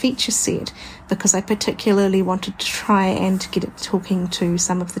and feature set, because I particularly wanted to try and get it talking to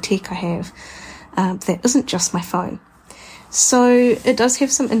some of the tech I have that isn't just my phone. So it does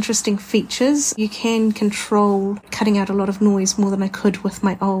have some interesting features. You can control cutting out a lot of noise more than I could with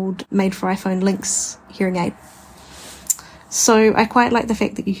my old made for iPhone Lynx hearing aid. So I quite like the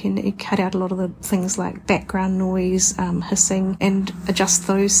fact that you can cut out a lot of the things like background noise, hissing, and adjust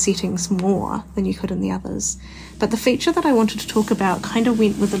those settings more than you could in the others. But the feature that I wanted to talk about kind of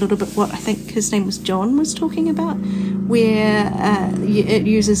went with a little bit what I think his name was John was talking about, where it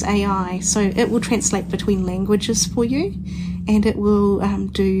uses AI. So it will translate between languages for you, and it will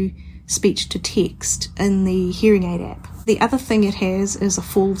do speech to text in the hearing aid app. The other thing it has is a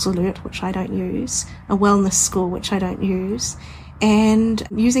falls alert, which I don't use, a wellness score, which I don't use, and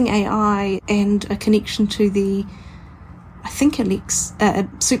using AI and a connection to the, I think,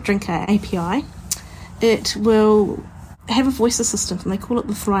 Soup Drinker API, it will have a voice assistant, and they call it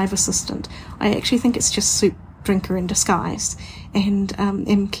the Thrive Assistant. I actually think it's just Soup Drinker in disguise, and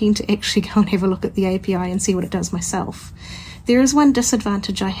am keen to actually go and have a look at the API and see what it does myself. There is one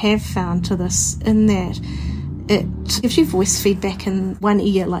disadvantage I have found to this, in that it gives you voice feedback in one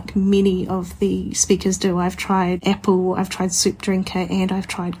ear like many of the speakers do. I've tried Apple, I've tried Soup Drinker, and I've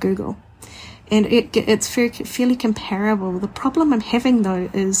tried Google. And it's fairly comparable. The problem I'm having, though,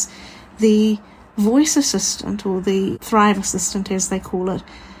 is the voice assistant, or the Thrive Assistant as they call it.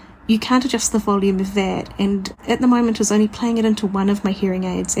 You can't adjust the volume of that, and at the moment it's only playing it into one of my hearing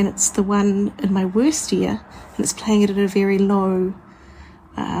aids, and it's the one in my worst ear, and it's playing it at a very low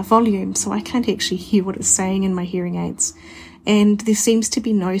volume, so I can't actually hear what it's saying in my hearing aids. And there seems to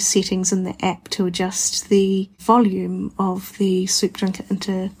be no settings in the app to adjust the volume of the Soup Drinker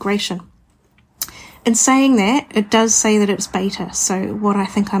integration. In saying that, it does say that it's beta, so what I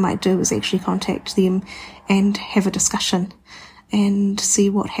think I might do is actually contact them and have a discussion and see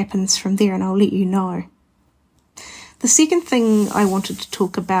what happens from there, and I'll let you know. The second thing I wanted to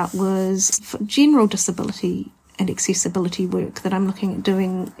talk about was general disability and accessibility work that I'm looking at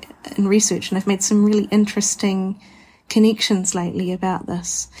doing in research, and I've made some really interesting connections lately about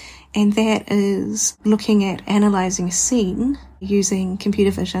this, and that is looking at analysing a scene using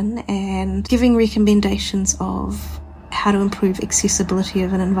computer vision and giving recommendations of how to improve accessibility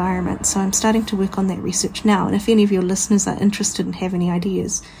of an environment. So I'm starting to work on that research now, and if any of your listeners are interested and have any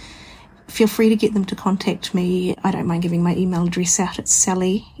ideas, feel free to get them to contact me. I don't mind giving my email address out. It's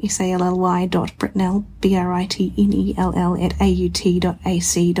Sally, SALLY.Britnell, BRITNELL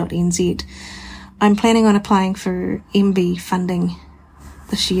 @AUT.ac.nz. I'm planning on applying for MB funding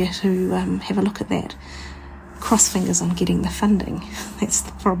this year to have a look at that. Cross fingers on getting the funding. That's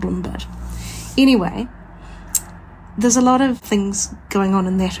the problem, but anyway, there's a lot of things going on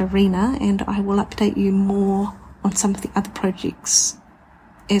in that arena, and I will update you more on some of the other projects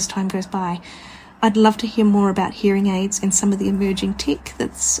as time goes by. I'd love to hear more about hearing aids and some of the emerging tech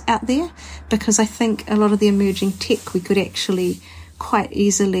that's out there, because I think a lot of the emerging tech we could actually quite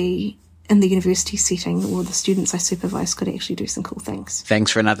easily, in the university setting, or the students I supervise, could actually do some cool things.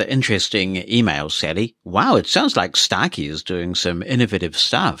 Thanks for another interesting email, Sally. Wow, it sounds like Starkey is doing some innovative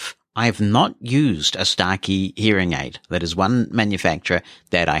stuff. I have not used a Starkey hearing aid. That is one manufacturer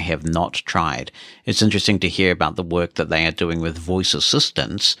that I have not tried. It's interesting to hear about the work that they are doing with voice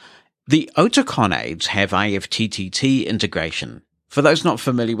assistants. The Oticon aids have IFTTT integration. For those not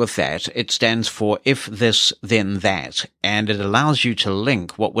familiar with that, it stands for if this, then that, and it allows you to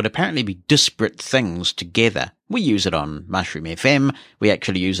link what would apparently be disparate things together. We use it on Mushroom FM. We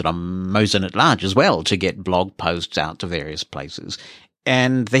actually use it on Mosen at Large as well to get blog posts out to various places.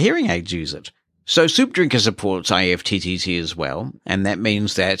 And the hearing aids use it. So Soup Drinker supports IFTTT as well, and that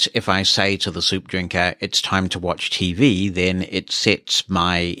means that if I say to the Soup Drinker, it's time to watch TV, then it sets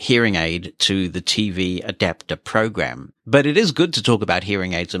my hearing aid to the TV adapter program. But it is good to talk about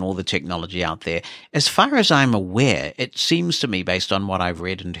hearing aids and all the technology out there. As far as I'm aware, it seems to me, based on what I've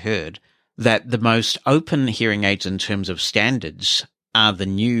read and heard, that the most open hearing aids in terms of standards are the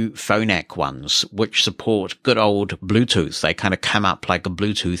new Phonak ones, which support good old Bluetooth. They kind of come up like a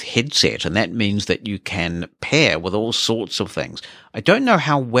Bluetooth headset, and that means that you can pair with all sorts of things. I don't know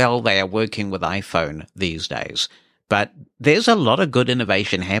how well they are working with iPhone these days, but there's a lot of good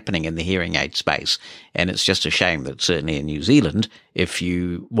innovation happening in the hearing aid space, and it's just a shame that certainly in New Zealand, if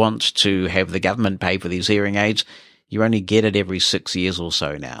you want to have the government pay for these hearing aids, you only get it every 6 years or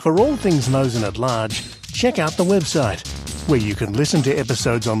so now. For all things Mosen at Large, check out the website, where you can listen to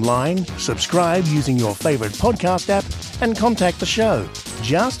episodes online, subscribe using your favourite podcast app, and contact the show.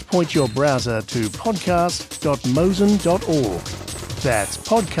 Just point your browser to podcast.mosen.org. That's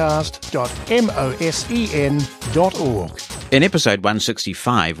podcast.mosen.org. In episode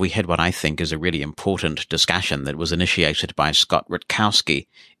 165, we had what I think is a really important discussion that was initiated by Scott Rutkowski.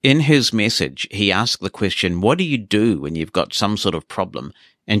 In his message, he asked the question, what do you do when you've got some sort of problem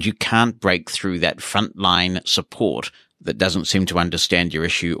and you can't break through that frontline support that doesn't seem to understand your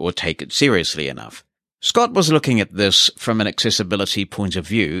issue or take it seriously enough? Scott was looking at this from an accessibility point of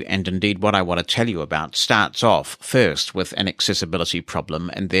view, and indeed what I want to tell you about starts off first with an accessibility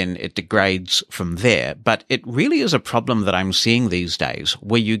problem, and then it degrades from there. But it really is a problem that I'm seeing these days,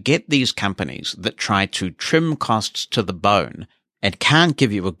 where you get these companies that try to trim costs to the bone and can't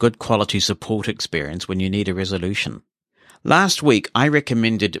give you a good quality support experience when you need a resolution. Last week, I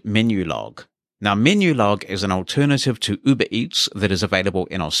recommended Menulog. Now, Menulog is an alternative to Uber Eats that is available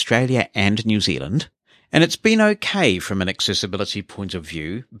in Australia and New Zealand. And it's been okay from an accessibility point of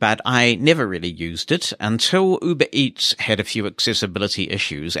view, but I never really used it until Uber Eats had a few accessibility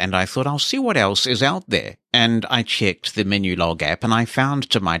issues, and I thought I'll see what else is out there. And I checked the Menulog app, and I found,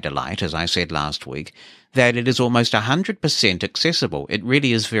 to my delight, as I said last week, that it is almost 100% accessible. It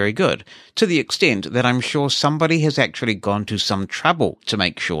really is very good, to the extent that I'm sure somebody has actually gone to some trouble to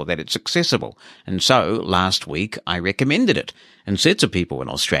make sure that it's accessible. And so, last week, I recommended it and said to people in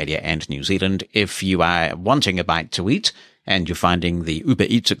Australia and New Zealand, if you are wanting a bite to eat and you're finding the Uber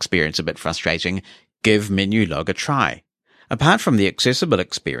Eats experience a bit frustrating, give Menulog a try. Apart from the accessible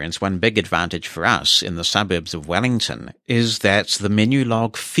experience, one big advantage for us in the suburbs of Wellington is that the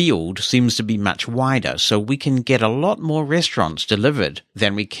Menulog field seems to be much wider, so we can get a lot more restaurants delivered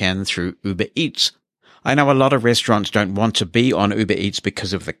than we can through Uber Eats. I know a lot of restaurants don't want to be on Uber Eats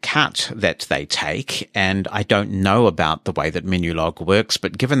because of the cut that they take, and I don't know about the way that Menulog works,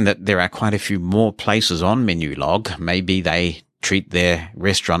 but given that there are quite a few more places on Menulog, maybe they treat their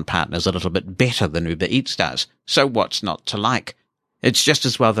restaurant partners a little bit better than Uber Eats does. So what's not to like? It's just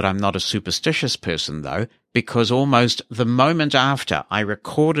as well that I'm not a superstitious person, though, because almost the moment after I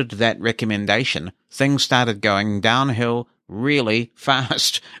recorded that recommendation, things started going downhill really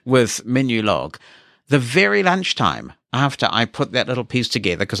fast with Menulog. The very lunchtime after I put that little piece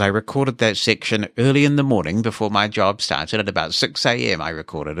together, because I recorded that section early in the morning before my job started, at about 6 a.m. I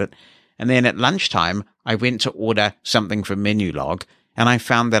recorded it, and then at lunchtime, I went to order something from Menulog, and I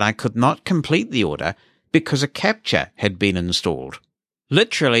found that I could not complete the order because a CAPTCHA had been installed.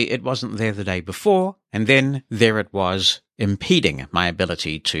 Literally, it wasn't there the day before, and then there it was, impeding my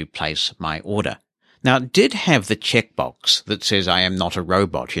ability to place my order. Now, it did have the checkbox that says I am not a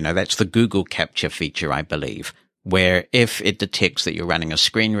robot. You know, that's the Google CAPTCHA feature, I believe, where if it detects that you're running a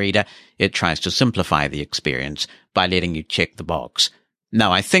screen reader, it tries to simplify the experience by letting you check the box.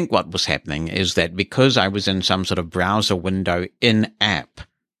 Now, I think what was happening is that because I was in some sort of browser window in-app,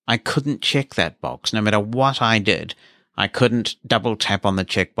 I couldn't check that box. No matter what I did, I couldn't double tap on the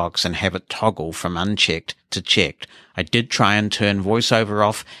checkbox and have it toggle from unchecked to checked. I did try and turn VoiceOver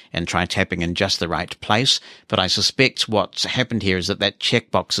off and try tapping in just the right place, but I suspect what's happened here is that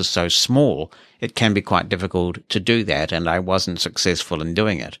checkbox is so small, it can be quite difficult to do that, and I wasn't successful in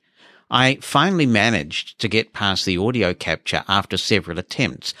doing it. I finally managed to get past the audio capture after several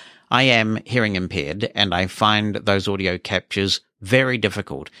attempts. I am hearing impaired, and I find those audio captures very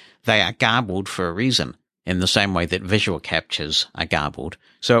difficult. They are garbled for a reason, in the same way that visual captures are garbled.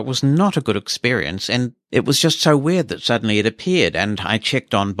 So it was not a good experience, and it was just so weird that suddenly it appeared, and I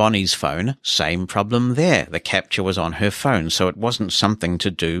checked on Bonnie's phone, same problem there. The capture was on her phone, so it wasn't something to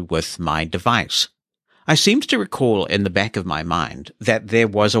do with my device. I seemed to recall in the back of my mind that there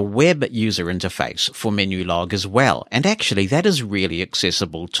was a web user interface for Menulog as well, and actually that is really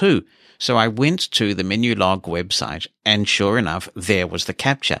accessible too. So I went to the Menulog website, and sure enough, there was the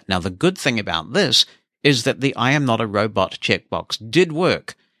capture. Now, the good thing about this is that the I am not a robot checkbox did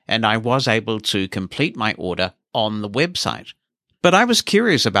work, and I was able to complete my order on the website. But I was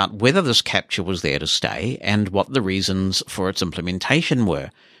curious about whether this capture was there to stay and what the reasons for its implementation were.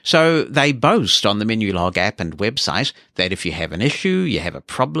 So they boast on the Menulog app and website that if you have an issue, you have a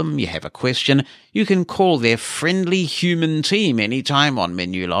problem, you have a question, you can call their friendly human team anytime on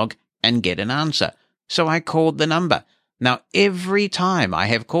Menulog and get an answer. So I called the number. Now, every time I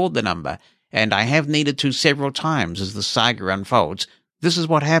have called the number, and I have needed to several times as the saga unfolds, this is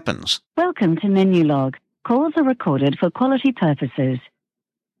what happens. Welcome to Menulog. Calls are recorded for quality purposes.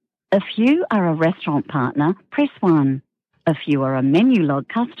 If you are a restaurant partner, press 1. If you are a Menulog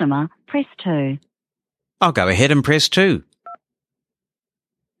customer, press 2. I'll go ahead and press 2.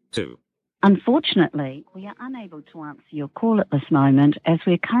 2. Unfortunately, we are unable to answer your call at this moment as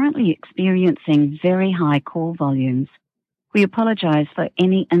we're currently experiencing very high call volumes. We apologise for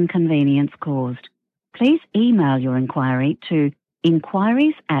any inconvenience caused. Please email your inquiry to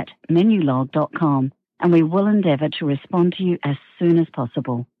inquiries@menulog.com and we will endeavour to respond to you as soon as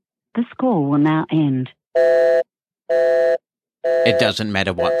possible. This call will now end. It doesn't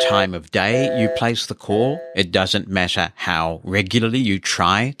matter what time of day you place the call. It doesn't matter how regularly you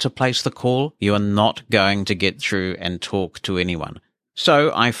try to place the call. You are not going to get through and talk to anyone.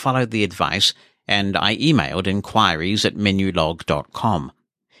 So I followed the advice and I emailed inquiries@menulog.com.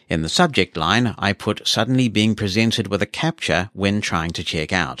 In the subject line, I put suddenly being presented with a capture when trying to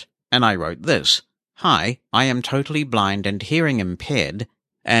check out. And I wrote this: Hi, I am totally blind and hearing impaired,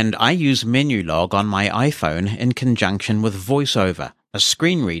 and I use Menulog on my iPhone in conjunction with VoiceOver, a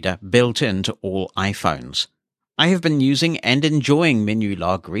screen reader built into all iPhones. I have been using and enjoying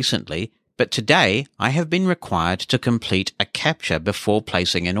Menulog recently, but today I have been required to complete a capture before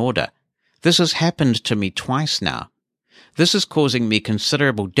placing an order. This has happened to me twice now. This is causing me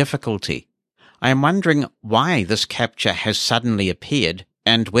considerable difficulty. I am wondering why this capture has suddenly appeared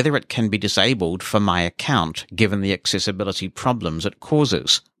and whether it can be disabled for my account given the accessibility problems it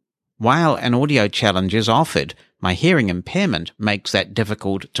causes. While an audio challenge is offered, my hearing impairment makes that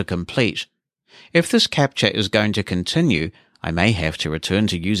difficult to complete. If this CAPTCHA is going to continue, I may have to return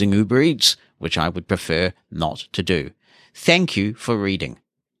to using Uber Eats, which I would prefer not to do. Thank you for reading.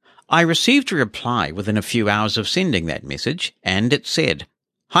 I received a reply within a few hours of sending that message, and it said,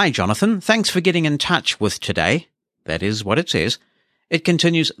 "Hi Jonathan, thanks for getting in touch with today." That is what it says. It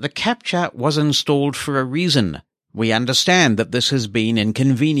continues, "The CAPTCHA was installed for a reason. We understand that this has been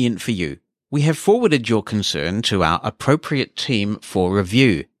inconvenient for you. We have forwarded your concern to our appropriate team for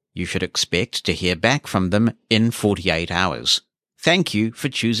review. You should expect to hear back from them in 48 hours. Thank you for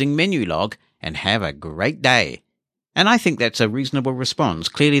choosing Menulog, and have a great day." And I think that's a reasonable response.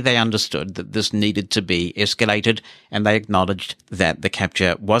 Clearly they understood that this needed to be escalated, and they acknowledged that the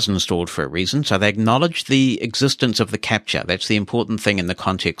CAPTCHA was installed for a reason, so they acknowledged the existence of the CAPTCHA. That's the important thing in the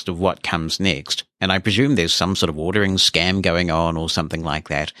context of what comes next. And I presume there's some sort of ordering scam going on or something like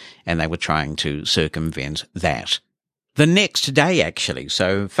that, and they were trying to circumvent that. The next day, actually,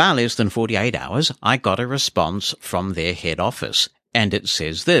 so far less than 48 hours, I got a response from their head office, and it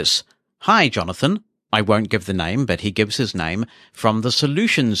says this: "Hi, Jonathan." I won't give the name, but he gives his name, "from the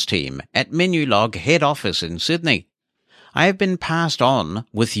solutions team at Menulog head office in Sydney. I have been passed on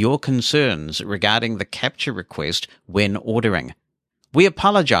with your concerns regarding the CAPTCHA request when ordering. We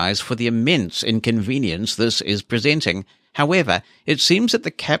apologize for the immense inconvenience this is presenting. However, it seems that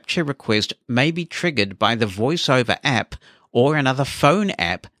the CAPTCHA request may be triggered by the VoiceOver app or another phone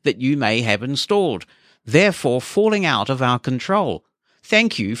app that you may have installed, therefore falling out of our control.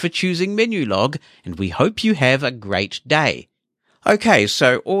 Thank you for choosing Menulog, and we hope you have a great day." Okay,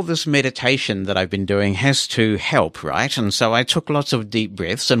 so all this meditation that I've been doing has to help, right? And so I took lots of deep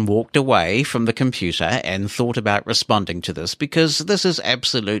breaths and walked away from the computer and thought about responding to this, because this is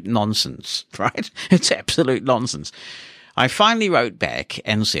absolute nonsense, right? It's absolute nonsense. I finally wrote back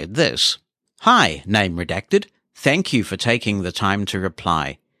and said this: "Hi, name redacted. Thank you for taking the time to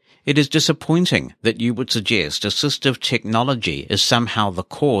reply. It is disappointing that you would suggest assistive technology is somehow the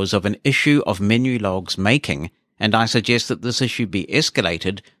cause of an issue of Menulog's making, and I suggest that this issue be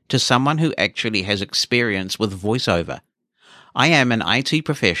escalated to someone who actually has experience with VoiceOver. I am an IT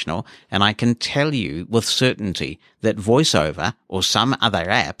professional, and I can tell you with certainty that VoiceOver, or some other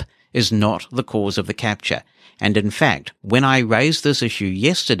app, is not the cause of the CAPTCHA. And in fact, when I raised this issue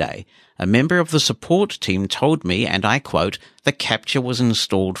yesterday, a member of the support team told me, and I quote, the CAPTCHA was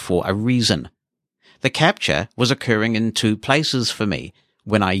installed for a reason. The CAPTCHA was occurring in two places for me,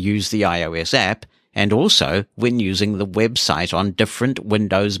 when I use the iOS app, and also when using the website on different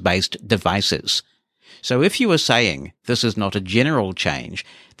Windows-based devices. So if you are saying this is not a general change,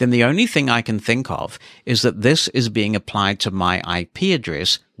 then the only thing I can think of is that this is being applied to my IP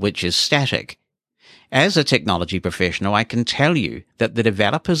address, which is static. As a technology professional, I can tell you that the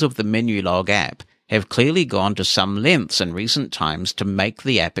developers of the Menulog app have clearly gone to some lengths in recent times to make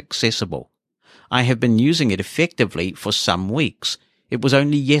the app accessible. I have been using it effectively for some weeks. It was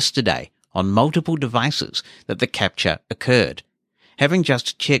only yesterday, on multiple devices, that the CAPTCHA occurred. Having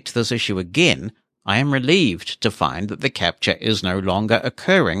just checked this issue again, I am relieved to find that the CAPTCHA is no longer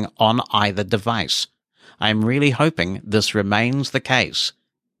occurring on either device. I am really hoping this remains the case.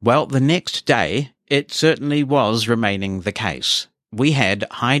 Well, the next day, it certainly was remaining the case. We had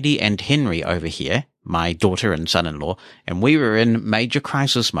Heidi and Henry over here, my daughter and son-in-law, and we were in major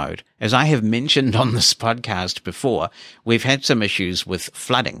crisis mode. As I have mentioned on this podcast before, we've had some issues with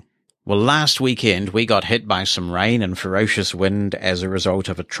flooding. Well, last weekend we got hit by some rain and ferocious wind as a result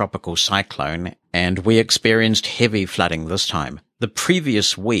of a tropical cyclone, and we experienced heavy flooding this time. The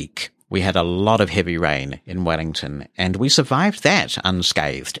previous week, we had a lot of heavy rain in Wellington, and we survived that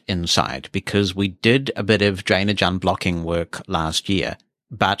unscathed inside because we did a bit of drainage unblocking work last year.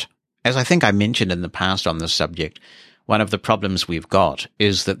 But, as I think I mentioned in the past on this subject, one of the problems we've got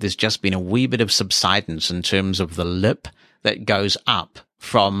is that there's just been a wee bit of subsidence in terms of the lip that goes up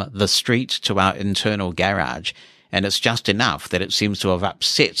from the street to our internal garage, and it's just enough that it seems to have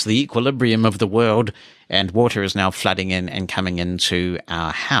upset the equilibrium of the world, and water is now flooding in and coming into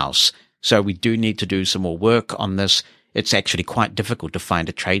our house. So we do need to do some more work on this. It's actually quite difficult to find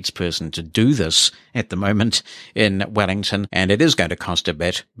a tradesperson to do this at the moment in Wellington, and it is going to cost a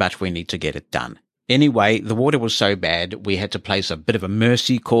bit, but we need to get it done. Anyway, the water was so bad, we had to place a bit of a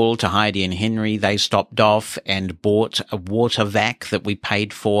mercy call to Heidi and Henry. They stopped off and bought a water vac that we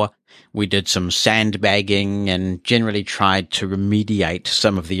paid for. We did some sandbagging and generally tried to remediate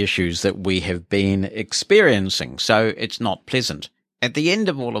some of the issues that we have been experiencing, so it's not pleasant. At the end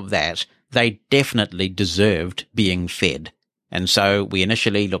of all of that, they definitely deserved being fed. And so we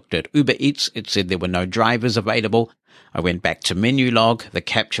initially looked at Uber Eats. It said there were no drivers available. I went back to menu log, the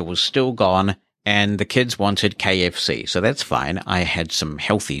capture was still gone, and the kids wanted KFC. So that's fine. I had some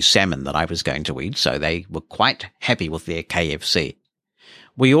healthy salmon that I was going to eat, so they were quite happy with their KFC.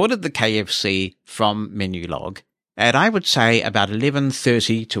 We ordered the KFC from menu log at, I would say, about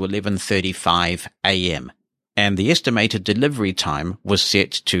 11:30 to 11:35 a.m. And the estimated delivery time was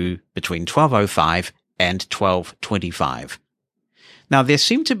set to between 12:05 and 12:25. Now, there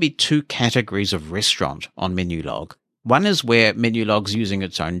seem to be two categories of restaurant on Menulog. One is where Menulog's using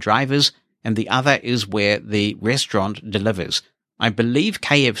its own drivers, and the other is where the restaurant delivers. I believe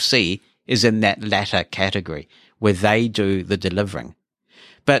KFC is in that latter category, where they do the delivering.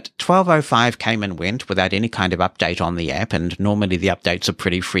 But 12:05 came and went without any kind of update on the app, and normally the updates are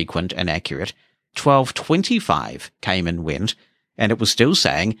pretty frequent and accurate. 12:25 came and went, and it was still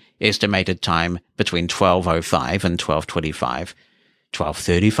saying estimated time between 12:05 and 12:25.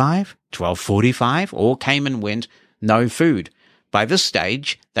 12:35, 12:45, all came and went, no food. By this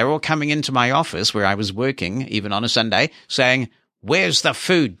stage, they were all coming into my office where I was working, even on a Sunday, saying, "Where's the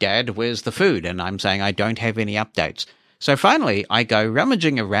food, Dad? Where's the food?" And I'm saying, I don't have any updates. So finally, I go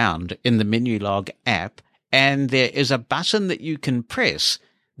rummaging around in the Menulog app, and there is a button that you can press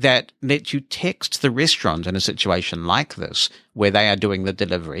that lets you text the restaurant in a situation like this, where they are doing the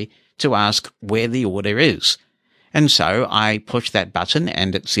delivery, to ask where the order is. And so I pushed that button,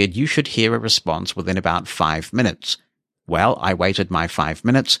 and it said you should hear a response within about 5 minutes. Well, I waited my 5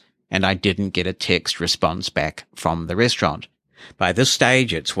 minutes, and I didn't get a text response back from the restaurant. By this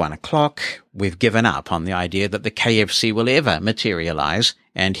stage, it's 1 o'clock. We've given up on the idea that the KFC will ever materialize,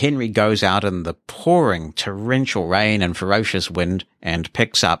 and Henry goes out in the pouring torrential rain and ferocious wind and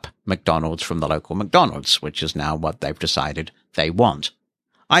picks up McDonald's from the local McDonald's, which is now what they've decided they want.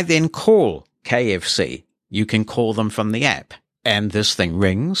 I then call KFC. You can call them from the app. And this thing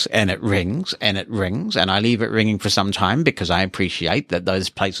rings, and it rings, and it rings, and I leave it ringing for some time because I appreciate that those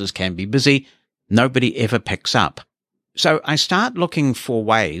places can be busy. Nobody ever picks up. So I start looking for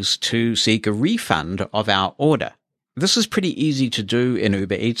ways to seek a refund of our order. This is pretty easy to do in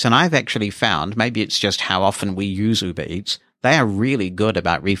Uber Eats, and I've actually found, maybe it's just how often we use Uber Eats, they are really good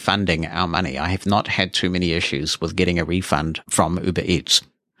about refunding our money. I have not had too many issues with getting a refund from Uber Eats.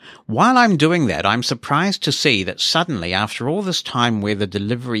 While I'm doing that, I'm surprised to see that suddenly, after all this time where the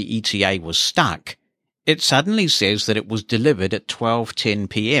delivery ETA was stuck, it suddenly says that it was delivered at 12:10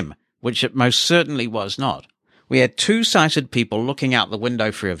 p.m., which it most certainly was not. We had two sighted people looking out the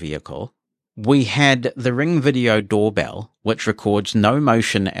window for a vehicle. We had the Ring Video doorbell, which records no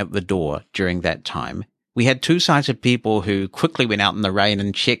motion at the door during that time. We had two sighted people who quickly went out in the rain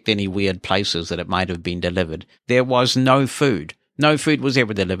and checked any weird places that it might have been delivered. There was no food. No food was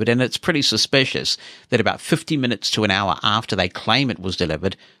ever delivered, and it's pretty suspicious that about 50 minutes to an hour after they claim it was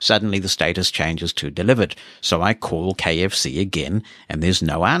delivered, suddenly the status changes to delivered. So I call KFC again, and there's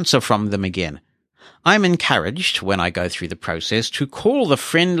no answer from them again. I'm encouraged, when I go through the process, to call the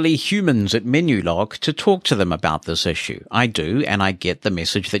friendly humans at Menulog to talk to them about this issue. I do, and I get the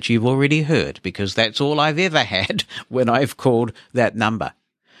message that you've already heard, because that's all I've ever had when I've called that number.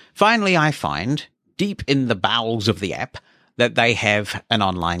 Finally, I find, deep in the bowels of the app, that they have an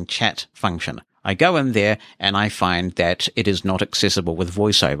online chat function. I go in there and I find that it is not accessible with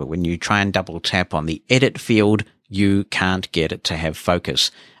VoiceOver. When you try and double tap on the edit field, you can't get it to have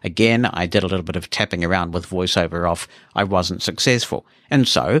focus. Again, I did a little bit of tapping around with VoiceOver off. I wasn't successful. And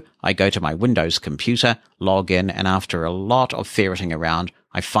so I go to my Windows computer, log in, and after a lot of ferreting around,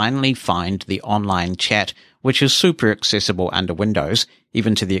 I finally find the online chat, which is super accessible under Windows,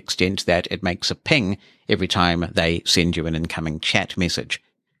 even to the extent that it makes a ping every time they send you an incoming chat message.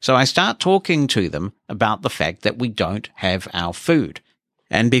 So I start talking to them about the fact that we don't have our food.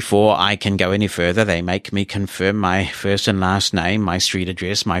 And before I can go any further, they make me confirm my first and last name, my street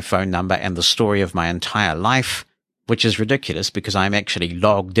address, my phone number, and the story of my entire life, which is ridiculous because I'm actually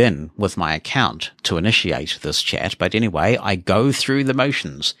logged in with my account to initiate this chat. But anyway, I go through the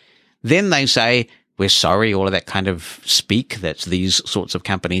motions. Then they say, "We're sorry," all of that kind of speak that these sorts of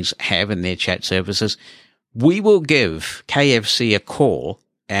companies have in their chat services. "We will give KFC a call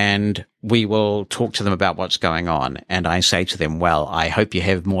and we will talk to them about what's going on." And I say to them, well, I hope you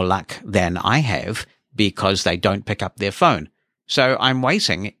have more luck than I have, because they don't pick up their phone. So I'm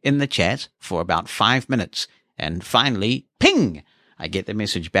waiting in the chat for about 5 minutes, and finally, ping! I get the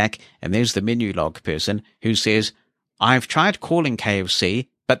message back, and there's the Menulog person who says, "I've tried calling KFC,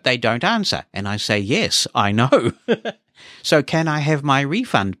 but they don't answer." And I say, "Yes, I know." "So can I have my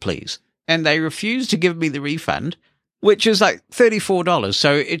refund, please?" And they refuse to give me the refund, which is like $34.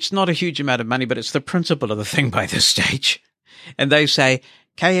 So it's not a huge amount of money, but it's the principle of the thing by this stage. And they say,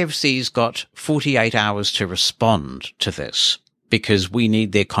 KFC's got 48 hours to respond to this because we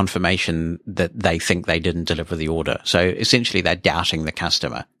need their confirmation that they think they didn't deliver the order. So essentially they're doubting the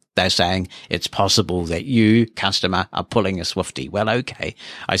customer. They're saying it's possible that you, customer, are pulling a Swiftie. Well, okay.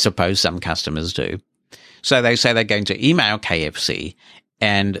 I suppose some customers do. So they say they're going to email KFC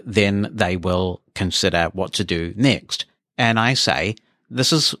and then they will consider what to do next. And I say,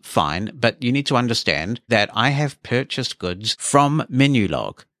 this is fine, but you need to understand that I have purchased goods from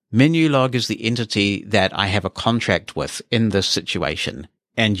Menulog. Menulog is the entity that I have a contract with in this situation.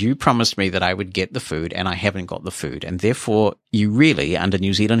 And you promised me that I would get the food and I haven't got the food. And therefore, you really, under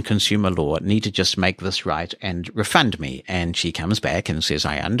New Zealand consumer law, need to just make this right and refund me. And she comes back and says,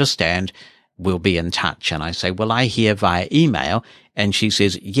 I understand. We'll be in touch. And I say, will I hear via email? And she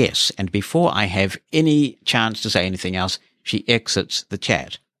says, yes. And before I have any chance to say anything else, she exits the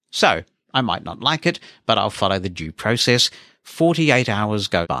chat. So I might not like it, but I'll follow the due process. 48 hours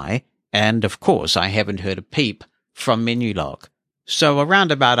go by. And of course, I haven't heard a peep from Menulog. So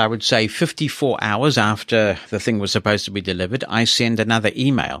around about, I would say 54 hours after the thing was supposed to be delivered, I send another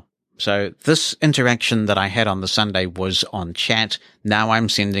email. So this interaction that I had on the Sunday was on chat. Now I'm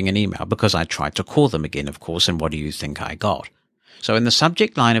sending an email because I tried to call them again, of course. And what do you think I got? So in the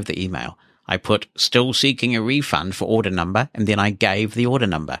subject line of the email, I put still seeking a refund for order number. And then I gave the order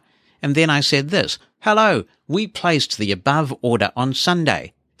number. And then I said this, hello, we placed the above order on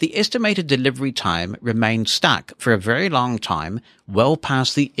Sunday. The estimated delivery time remained stuck for a very long time, well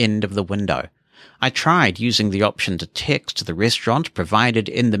past the end of the window. I tried using the option to text the restaurant provided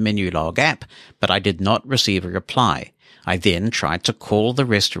in the Menulog app, but I did not receive a reply. I then tried to call the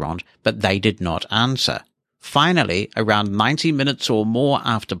restaurant, but they did not answer. Finally, around 90 minutes or more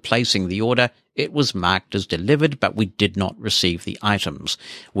after placing the order, it was marked as delivered, but we did not receive the items.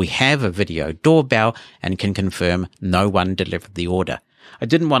 We have a video doorbell and can confirm no one delivered the order. I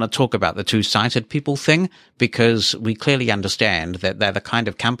didn't want to talk about the two-sighted people thing because we clearly understand that they're the kind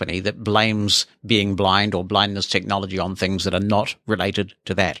of company that blames being blind or blindness technology on things that are not related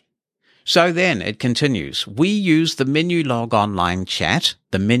to that. So then it continues. We use the Menulog online chat.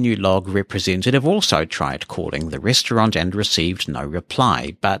 The Menulog representative also tried calling the restaurant and received no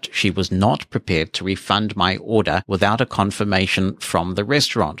reply, but she was not prepared to refund my order without a confirmation from the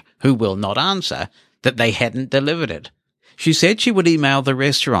restaurant, who will not answer that they hadn't delivered it. She said she would email the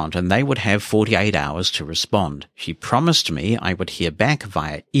restaurant and they would have 48 hours to respond. She promised me I would hear back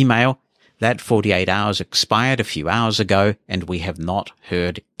via email. That 48 hours expired a few hours ago and we have not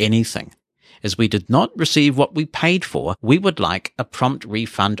heard anything. As we did not receive what we paid for, we would like a prompt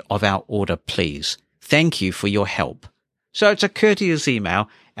refund of our order, please. Thank you for your help. So it's a courteous email,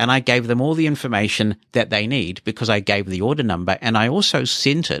 and I gave them all the information that they need because I gave the order number and I also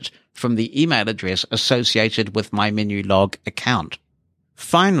sent it from the email address associated with my Menulog account.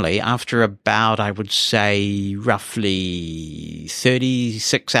 Finally, after about, I would say, roughly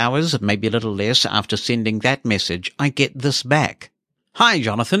 36 hours, maybe a little less, after sending that message, I get this back. Hi,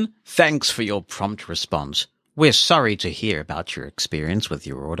 Jonathan. Thanks for your prompt response. We're sorry to hear about your experience with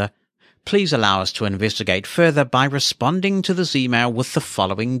your order. Please allow us to investigate further by responding to this email with the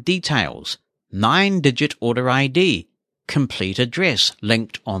following details. 9-digit order ID, complete address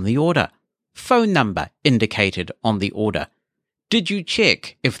linked on the order, phone number indicated on the order. Did you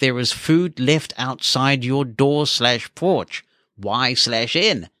check if there is food left outside your door/porch?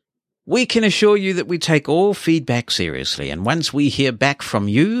 Why/N? We can assure you that we take all feedback seriously, and once we hear back from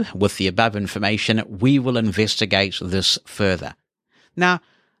you with the above information, we will investigate this further. Now,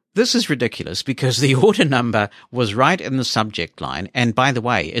 this is ridiculous because the order number was right in the subject line, and by the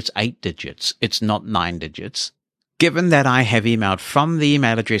way, it's 8 digits, it's not 9 digits. Given that I have emailed from the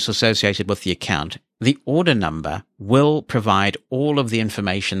email address associated with the account, the order number will provide all of the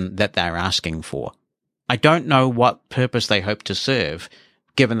information that they're asking for. I don't know what purpose they hope to serve,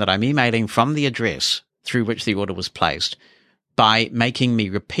 given that I'm emailing from the address through which the order was placed, by making me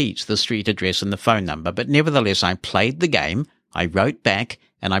repeat the street address and the phone number. But nevertheless, I played the game, I wrote back,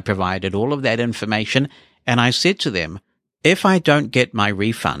 and I provided all of that information, and I said to them, if I don't get my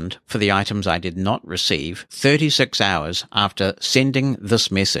refund for the items I did not receive 36 hours after sending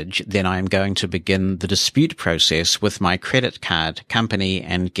this message, then I am going to begin the dispute process with my credit card company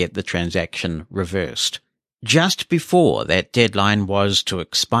and get the transaction reversed. Just before that deadline was to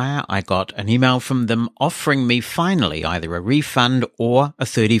expire, I got an email from them offering me finally either a refund or a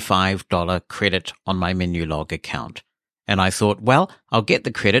 $35 credit on my Menulog account. And I thought, well, I'll get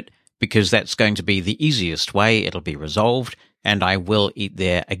the credit because that's going to be the easiest way. It'll be resolved and I will eat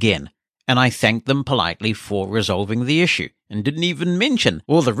there again. And I thanked them politely for resolving the issue and didn't even mention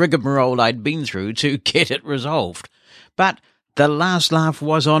all the rigmarole I'd been through to get it resolved. But The last laugh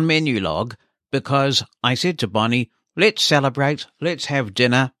was on Menulog because I said to Bonnie, let's celebrate, let's have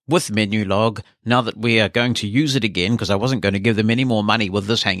dinner with Menulog now that we are going to use it again, because I wasn't going to give them any more money with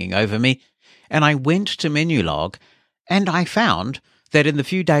this hanging over me. And I went to Menulog and I found that in the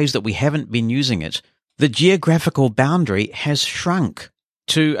few days that we haven't been using it, the geographical boundary has shrunk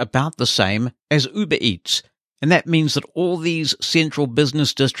to about the same as Uber Eats. And that means that all these central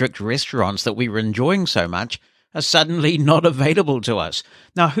business district restaurants that we were enjoying so much are suddenly not available to us.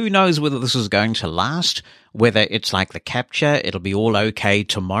 Now, who knows whether this is going to last, whether it's like the capture, it'll be all okay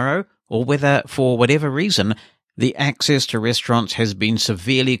tomorrow, or whether, for whatever reason, the access to restaurants has been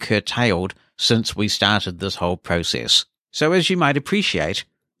severely curtailed since we started this whole process. So as you might appreciate,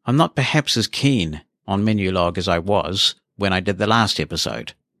 I'm not perhaps as keen on Menulog as I was when I did the last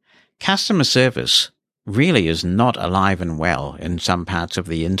episode. Customer service really is not alive and well in some parts of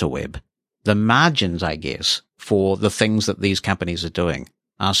the interweb. The margins, I guess, for the things that these companies are doing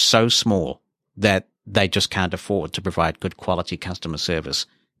are so small that they just can't afford to provide good quality customer service.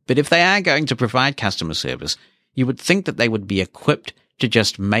 But if they are going to provide customer service, you would think that they would be equipped to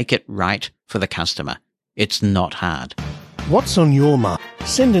just make it right for the customer. It's not hard. What's on your mind?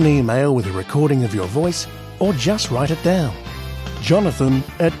 Send an email with a recording of your voice or just write it down.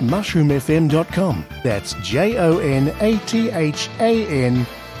 Jonathan@mushroomfm.com. That's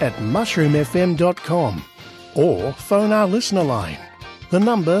JONATHAN@mushroomfm.com. Or phone our listener line. The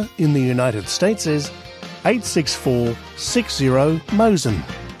number in the United States is 864-60-MOSEN.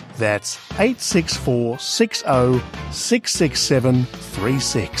 That's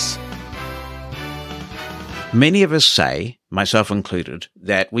 864-60-66736. Many of us say, myself included,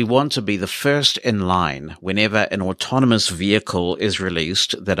 that we want to be the first in line whenever an autonomous vehicle is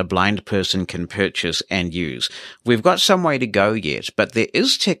released that a blind person can purchase and use. We've got some way to go yet, but there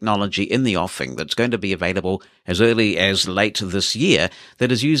is technology in the offing that's going to be available as early as late this year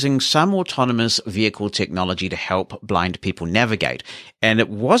that is using some autonomous vehicle technology to help blind people navigate. And it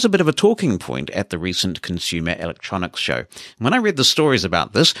was a bit of a talking point at the recent Consumer Electronics Show. When I read the stories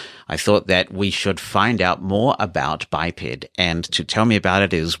about this, I thought that we should find out more about Biped. And to tell me about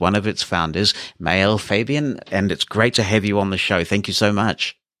it is one of its founders, Maël Fabian, and it's great to have you on the show. Thank you so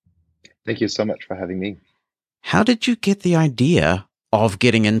much. Thank you so much for having me. How did you get the idea of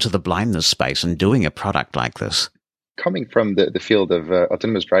getting into the blindness space and doing a product like this? Coming from the field of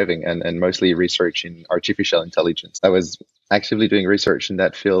autonomous driving and mostly research in artificial intelligence, I was actively doing research in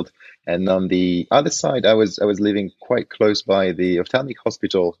that field. And on the other side, I was living quite close by the ophthalmic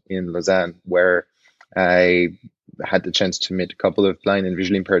hospital in Lausanne, where I had the chance to meet a couple of blind and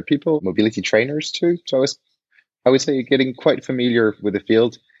visually impaired people, mobility trainers too. So I would say, getting quite familiar with the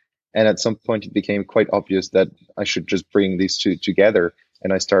field. And at some point, it became quite obvious that I should just bring these two together.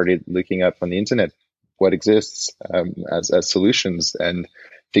 And I started looking up on the internet what exists as solutions, and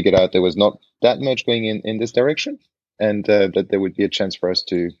figured out there was not that much going in this direction, and that there would be a chance for us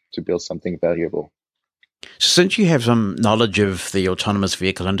to build something valuable. Since you have some knowledge of the autonomous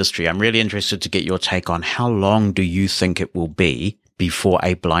vehicle industry, I'm really interested to get your take on how long do you think it will be before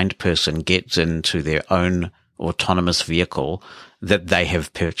a blind person gets into their own autonomous vehicle that they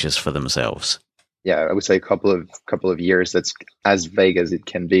have purchased for themselves? Yeah, I would say a couple of years. That's as vague as it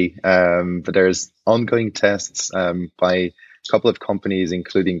can be. But there's ongoing tests by a couple of companies,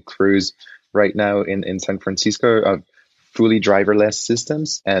 including Cruise, right now in San Francisco, of fully driverless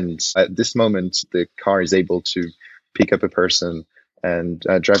systems. And at this moment, the car is able to pick up a person and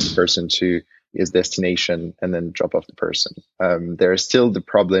drive the person to his destination and then drop off the person. There is still the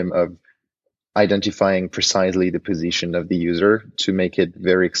problem of identifying precisely the position of the user to make it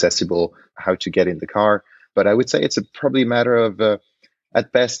very accessible how to get in the car. But I would say it's probably a matter of,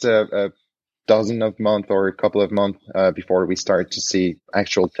 at best, a dozen of months or a couple of months before we start to see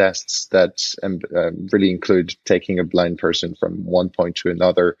actual tests that really include taking a blind person from one point to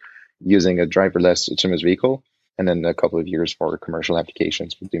another using a driverless autonomous vehicle. And then a couple of years for commercial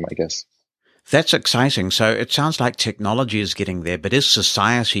applications would be my guess. That's exciting. So it sounds like technology is getting there, but is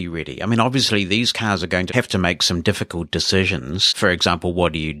society ready? I mean, obviously these cars are going to have to make some difficult decisions. For example,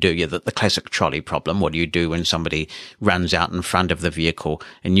 what do you do? Yeah, the classic trolley problem. What do you do when somebody runs out in front of the vehicle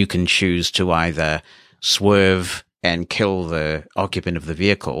and you can choose to either swerve and kill the occupant of the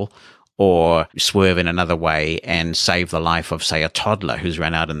vehicle, or swerve in another way and save the life of, say, a toddler who's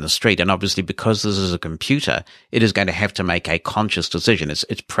run out in the street. And obviously, because this is a computer, it is going to have to make a conscious decision. It's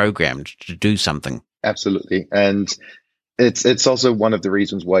programmed to do something. Absolutely. And it's also one of the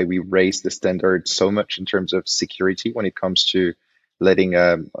reasons why we raise the standard so much in terms of security when it comes to letting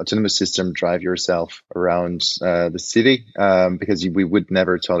an autonomous system drive yourself around the city, because we would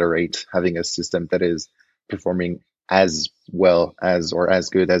never tolerate having a system that is performing as well as or as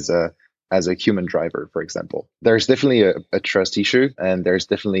good as a human driver, for example. There's definitely a trust issue, and there's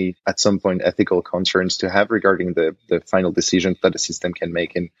definitely at some point ethical concerns to have regarding the final decisions that a system can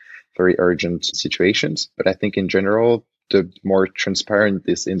make in very urgent situations. But I think in general, the more transparent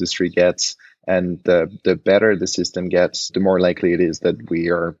this industry gets and the better the system gets, the more likely it is that we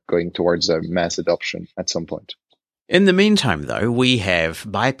are going towards a mass adoption at some point. In the meantime, though, we have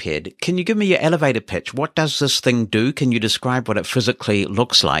Biped. Can you give me your elevator pitch? What does this thing do? Can you describe what it physically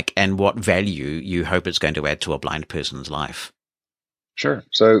looks like and what value you hope it's going to add to a blind person's life? Sure.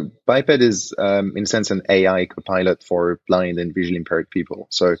 So Biped is, in a sense, an AI copilot for blind and visually impaired people.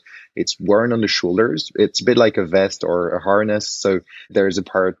 So it's worn on the shoulders. It's a bit like a vest or a harness. So there's a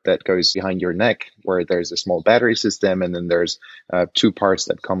part that goes behind your neck where there's a small battery system, and then there's 2 parts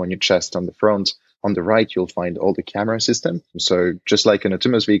that come on your chest on the front. On the right, you'll find all the camera system. So just like an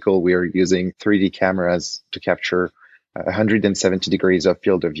autonomous vehicle, we are using 3D cameras to capture 170 degrees of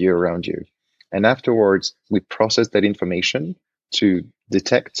field of view around you. And afterwards, we process that information to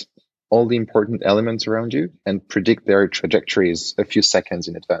detect all the important elements around you and predict their trajectories a few seconds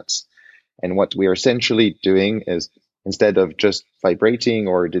in advance. And what we are essentially doing is, instead of just vibrating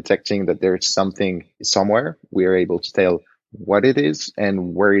or detecting that there's something somewhere, we are able to tell what it is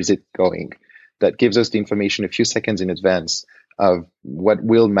and where is it going. That gives us the information a few seconds in advance of what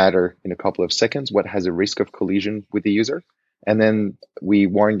will matter in a couple of seconds, what has a risk of collision with the user. And then we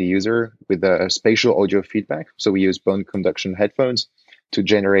warn the user with a spatial audio feedback. So we use bone conduction headphones to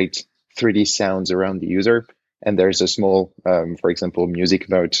generate 3D sounds around the user. And there's a small, for example, music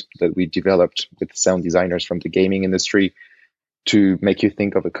note that we developed with sound designers from the gaming industry to make you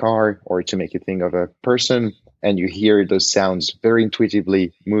think of a car or to make you think of a person. And you hear those sounds very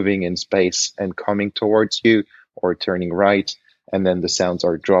intuitively moving in space and coming towards you or turning right. And then the sounds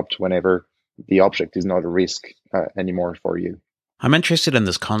are dropped whenever the object is not a risk anymore for you. I'm interested in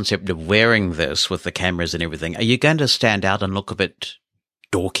this concept of wearing this with the cameras and everything. Are you going to stand out and look a bit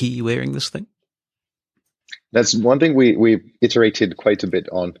dorky wearing this thing? That's one thing we iterated quite a bit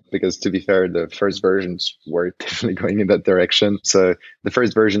on, because to be fair, the first versions were definitely going in that direction. So the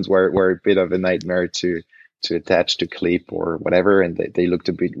first versions were a bit of a nightmare to attach to clip or whatever, and they looked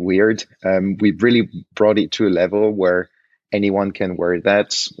a bit weird. We've really brought it to a level where anyone can wear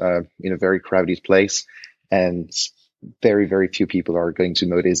that in a very crowded place, and very, very few people are going to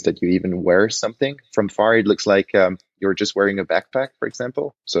notice that you even wear something. From far, it looks like you're just wearing a backpack, for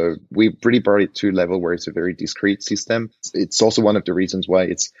example. So we really brought it to a level where it's a very discreet system. It's also one of the reasons why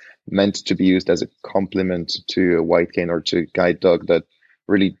it's meant to be used as a complement to a white cane or to guide dog that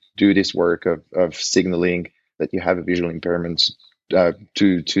really do this work of signaling that you have a visual impairment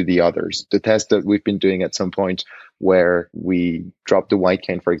to the others. The test that we've been doing at some point where we dropped the white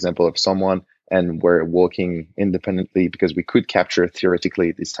cane, for example, of someone and we're walking independently, because we could capture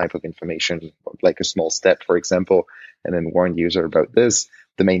theoretically this type of information, like a small step, for example, and then warn the user about this.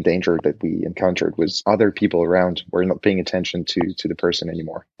 The main danger that we encountered was other people around were not paying attention to the person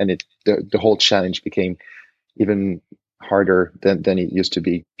anymore. And the whole challenge became even harder than it used to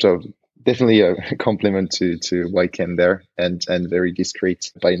be. So definitely a compliment to White Cane there, and very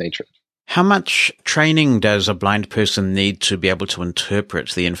discreet by nature. How much training does a blind person need to be able to interpret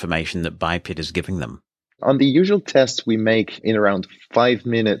the information that Biped is giving them? On the usual tests we make, in around 5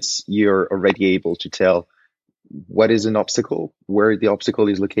 minutes, you're already able to tell what is an obstacle, where the obstacle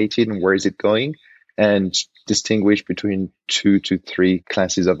is located, and where is it going, and distinguish between 2 to 3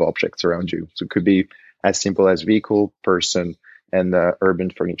 classes of objects around you. So it could be as simple as vehicle, person, and urban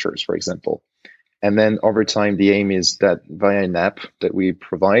furnitures, for example. And then over time, the aim is that via an app that we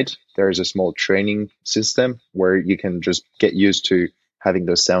provide, there's a small training system where you can just get used to having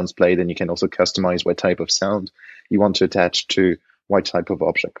those sounds played, and you can also customize what type of sound you want to attach to what type of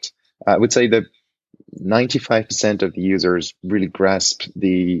object. I would say that 95% of the users really grasp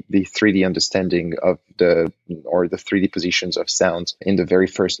the 3D understanding of the 3D positions of sound in the very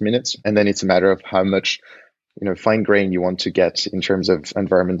first minutes. And then it's a matter of how much fine grain you want to get in terms of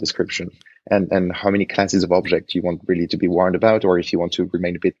environment description, and how many classes of object you want really to be warned about, or if you want to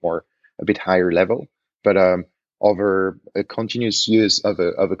remain a bit higher level. But over a continuous use of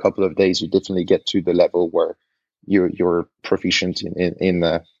a couple of days, you definitely get to the level where you're proficient in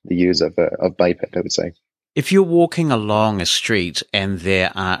the use of Biped, I would say. If you're walking along a street and there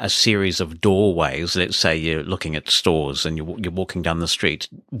are a series of doorways, let's say you're looking at stores and you're walking down the street,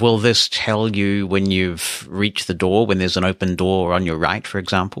 will this tell you when you've reached the door, when there's an open door on your right, for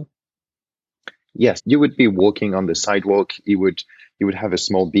example? Yes, you would be walking on the sidewalk. You would have a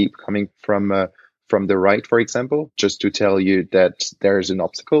small beep coming from from the right, for example, just to tell you that there's an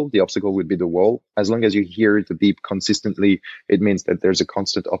obstacle. The obstacle would be the wall. As long as you hear the beep consistently, it means that there's a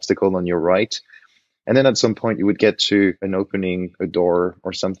constant obstacle on your right. And then at some point you would get to an opening, a door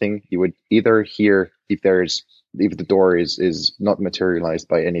or something. You would either hear if the door is not materialized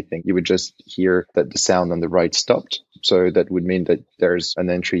by anything, you would just hear that the sound on the right stopped. So that would mean that there's an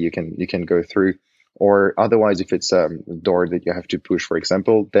entry you can go through. Or otherwise, if it's a door that you have to push, for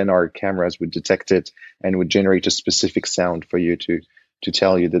example, then our cameras would detect it and would generate a specific sound for you to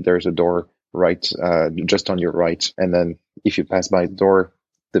tell you that there's a door right, just on your right. And then if you pass by the door,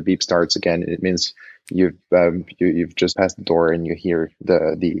 the beep starts again. It means you've just passed the door and you hear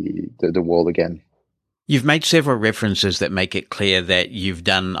the wall again. You've made several references that make it clear that you've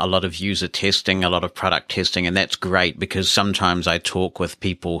done a lot of user testing, a lot of product testing, and that's great because sometimes I talk with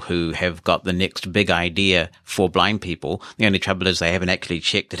people who have got the next big idea for blind people. The only trouble is they haven't actually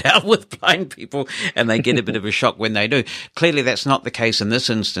checked it out with blind people and they get a bit of a shock when they do. Clearly that's not the case in this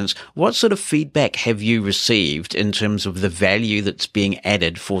instance. What sort of feedback have you received in terms of the value that's being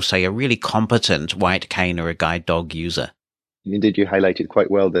added for, say, a really competent white cane or a guide dog user? Indeed, you highlighted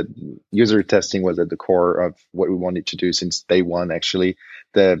quite well that user testing was at the core of what we wanted to do since day one. Actually,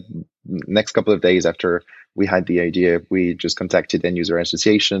 the next couple of days after we had the idea, we just contacted End User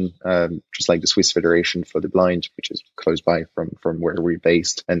Association, just like the Swiss Federation for the Blind, which is close by from where we're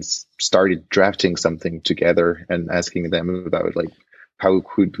based, and started drafting something together and asking them about like how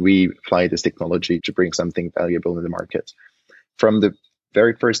could we apply this technology to bring something valuable in the market. From the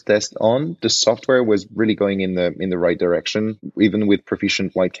very first test on, the software was really going in the right direction, even with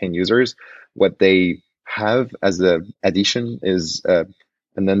proficient white cane users. What they have as an addition is an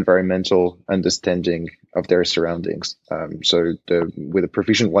environmental understanding of their surroundings. So with the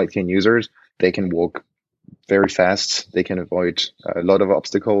proficient white cane users, they can walk very fast. They can avoid a lot of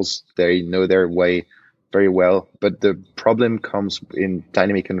obstacles. They know their way very well. But the problem comes in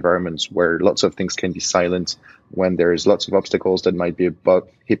dynamic environments where lots of things can be silent, when there's lots of obstacles that might be above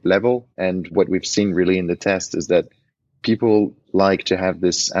hip level. And what we've seen really in the test is that people like to have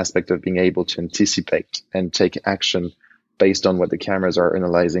this aspect of being able to anticipate and take action based on what the cameras are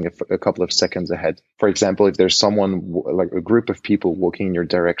analyzing a couple of seconds ahead. For example, if there's someone, like a group of people walking in your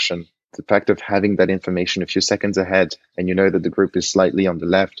direction, the fact of having that information a few seconds ahead, and you know that the group is slightly on the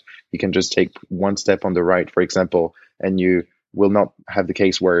left, you can just take one step on the right, for example, and you will not have the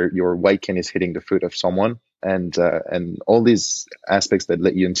case where your white cane is hitting the foot of someone. And all these aspects that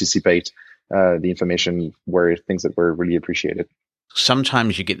let you anticipate the information were things that were really appreciated.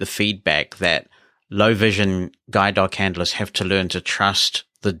 Sometimes you get the feedback that low vision guide dog handlers have to learn to trust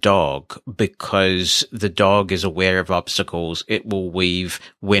the dog because the dog is aware of obstacles. It will weave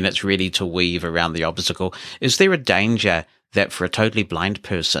when it's ready to weave around the obstacle. Is there a danger that for a totally blind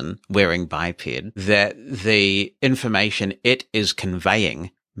person wearing biped, that the information it is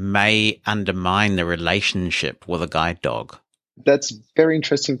conveying may undermine the relationship with a guide dog? That's very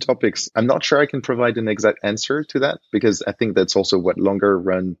interesting topics. I'm not sure I can provide an exact answer to that, because I think that's also what longer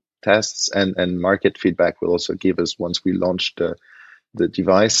run tests and market feedback will also give us once we launch the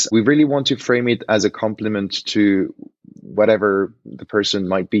device. We really want to frame it as a complement to whatever the person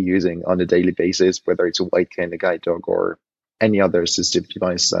might be using on a daily basis, whether it's a white cane, a guide dog, or any other assistive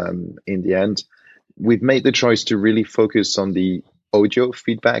device. In the end, we've made the choice to really focus on the audio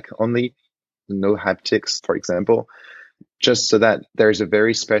feedback only, no haptics, for example, just so that there's a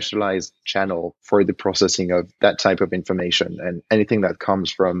very specialized channel for the processing of that type of information. And anything that comes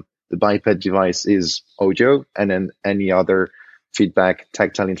from the biped device is audio, and then any other feedback,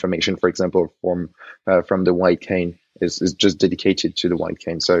 tactile information, for example, from the white cane is just dedicated to the white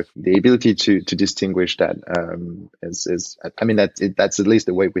cane. So the ability to distinguish that that's at least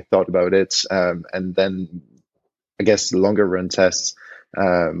the way we thought about it. And then I guess the longer run tests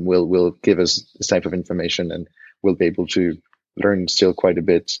will give us this type of information, and we'll be able to learn still quite a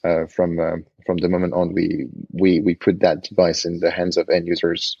bit from the moment on we put that device in the hands of end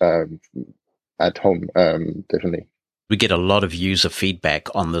users at home, definitely. We get a lot of user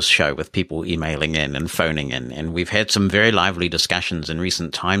feedback on this show with people emailing in and phoning in. And we've had some very lively discussions in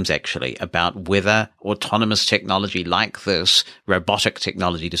recent times, actually, about whether autonomous technology like this, robotic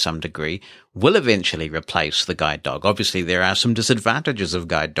technology to some degree, will eventually replace the guide dog. Obviously, there are some disadvantages of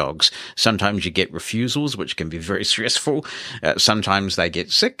guide dogs. Sometimes you get refusals, which can be very stressful. Sometimes they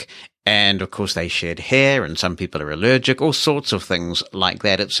get sick. And of course, they shed hair, and some people are allergic, all sorts of things like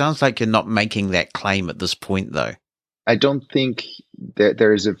that. It sounds like you're not making that claim at this point, though. I don't think that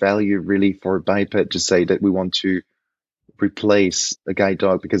there is a value really for biped to say that we want to replace a guide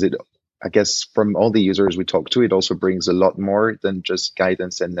dog, because I guess from all the users we talk to, it also brings a lot more than just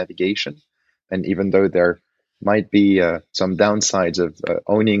guidance and navigation. And even though there might be some downsides of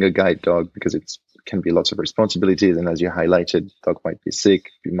owning a guide dog, because it can be lots of responsibilities, and as you highlighted, dog might be sick,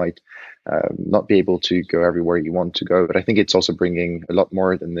 you might not be able to go everywhere you want to go. But I think it's also bringing a lot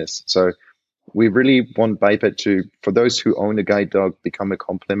more than this. So we really want Biped to, for those who own a guide dog, become a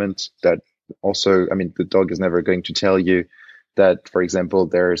complement that also, I mean, the dog is never going to tell you that, for example,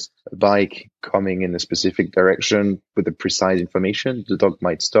 there's a bike coming in a specific direction with the precise information. The dog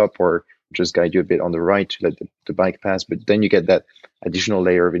might stop or just guide you a bit on the right to let the bike pass, but then you get that additional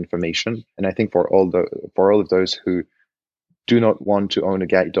layer of information. And I think for all of those who do not want to own a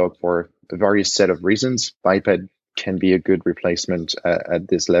guide dog for a various set of reasons, Biped can be a good replacement at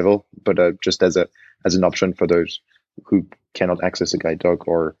this level, but just as an option for those who cannot access a guide dog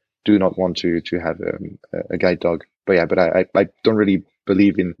or do not want to have a guide dog. But I don't really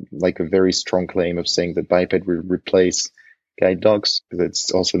believe in like a very strong claim of saying that Biped will replace guide dogs, because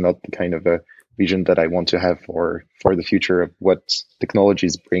it's also not the kind of a vision that I want to have for the future of what technology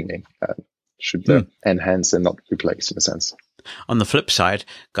is bringing. Should enhance and not replace, in a sense. On the flip side,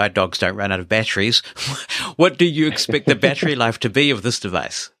 guide dogs don't run out of batteries. What do you expect the battery life to be of this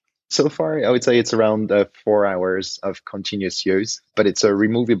device? So far, I would say it's around 4 hours of continuous use, but it's a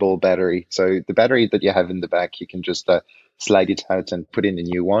removable battery. So the battery that you have in the back, you can just slide it out and put in a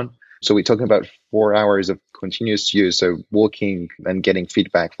new one. So we're talking about 4 hours of continuous use, so walking and getting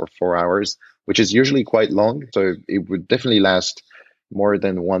feedback for 4 hours, which is usually quite long. So it would definitely last more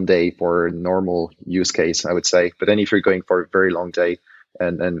than 1 day for a normal use case, I would say. But then if you're going for a very long day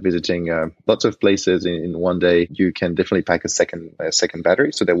and visiting lots of places in 1 day, you can definitely pack a second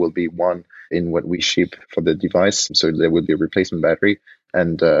battery. So there will be one in what we ship for the device. So there will be a replacement battery,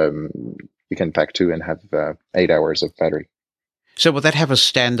 and you can pack two and have 8 hours of battery. So will that have a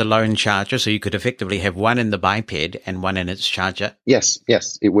standalone charger? So you could effectively have one in the biped and one in its charger? Yes,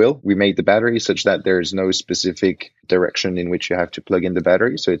 it will. We made the battery such that there's no specific direction in which you have to plug in the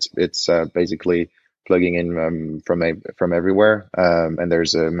battery. So it's basically plugging in from everywhere. And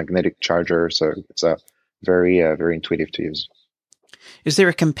there's a magnetic charger. So it's very intuitive to use. Is there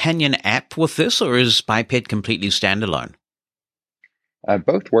a companion app with this, or is Biped completely standalone?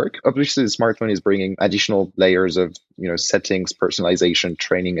 Both work. Obviously, the smartphone is bringing additional layers of settings, personalization,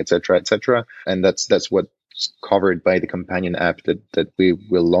 training, etc., and that's what's covered by the companion app that we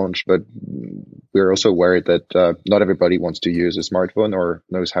will launch. But we're also aware that not everybody wants to use a smartphone or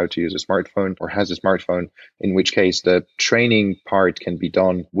knows how to use a smartphone or has a smartphone. In which case, the training part can be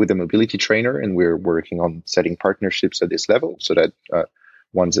done with a mobility trainer, and we're working on setting partnerships at this level so that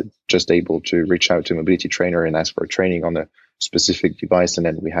one's just able to reach out to a mobility trainer and ask for training on a specific device, and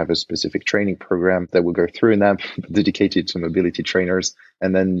then we have a specific training program that will go through an app dedicated to mobility trainers.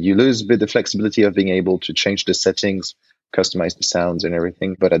 And then you lose a bit the flexibility of being able to change the settings, customize the sounds and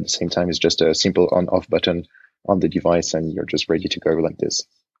everything, but at the same time, it's just a simple on-off button on the device, and you're just ready to go like this.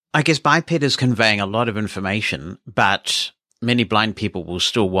 I guess Biped is conveying a lot of information, but many blind people will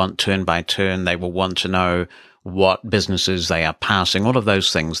still want turn by turn. They will want to know what businesses they are passing, all of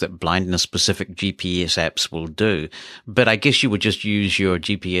those things that blindness-specific GPS apps will do. But I guess you would just use your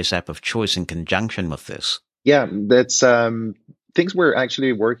GPS app of choice in conjunction with this. Yeah, that's things we're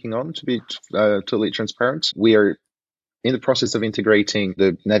actually working on, to be totally transparent. We are in the process of integrating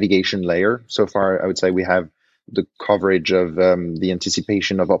the navigation layer. So far, I would say we have the coverage of the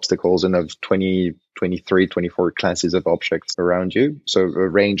anticipation of obstacles and of 23, 24 classes of objects around you. So a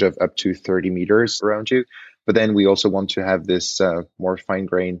range of up to 30 meters around you. But then we also want to have this more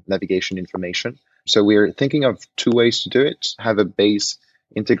fine-grained navigation information. So we're thinking of two ways to do it. Have a base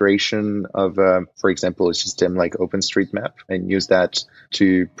integration of, for example, a system like OpenStreetMap, and use that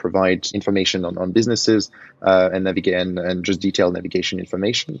to provide information on businesses and navigate and just detailed navigation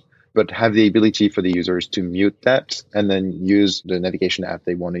information. But have the ability for the users to mute that and then use the navigation app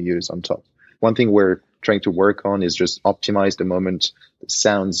they want to use on top. One thing we're trying to work on is just optimize the moment the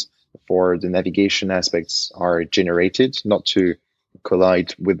sounds for the navigation aspects are generated, not to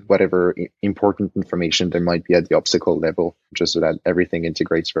collide with whatever important information there might be at the obstacle level, just so that everything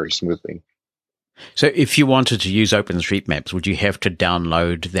integrates very smoothly. So if you wanted to use OpenStreetMaps, would you have to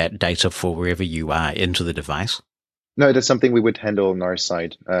download that data for wherever you are into the device? No, that's something we would handle on our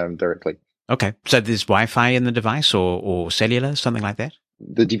side directly. Okay. So there's Wi-Fi in the device or cellular, something like that?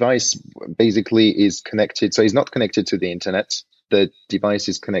 The device basically is connected. So it's not connected to the internet. The device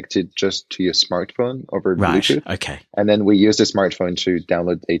is connected just to your smartphone over Bluetooth. Right, okay. And then we use the smartphone to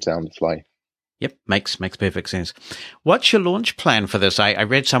download data on the fly. Yep, makes perfect sense. What's your launch plan for this? I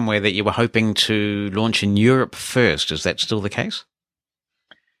read somewhere that you were hoping to launch in Europe first. Is that still the case?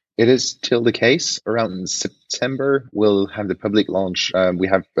 It is still the case. Around September, we'll have the public launch. We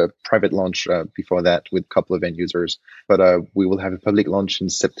have a private launch before that with a couple of end users, but we will have a public launch in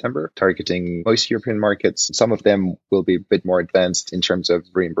September, targeting most European markets. Some of them will be a bit more advanced in terms of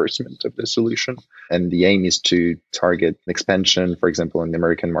reimbursement of the solution. And the aim is to target expansion, for example, in the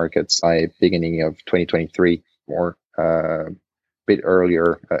American markets by beginning of 2023 or a bit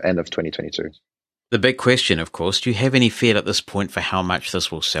earlier, end of 2022. The big question, of course, do you have any feel at this point for how much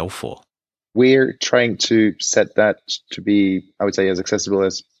this will sell for? We're trying to set that to be, I would say, as accessible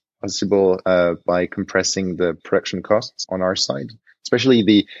as possible by compressing the production costs on our side.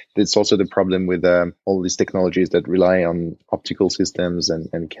 Especially it's also the problem with all these technologies that rely on optical systems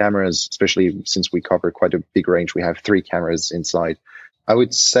and cameras, especially since we cover quite a big range. We have 3 cameras inside. I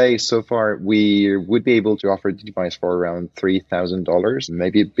would say so far we would be able to offer the device for around $3,000,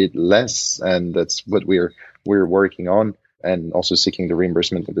 maybe a bit less, and that's what we're working on, and also seeking the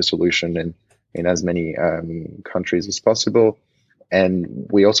reimbursement of the solution in as many countries as possible. And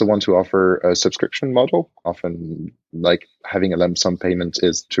we also want to offer a subscription model. Often, like having a lump sum payment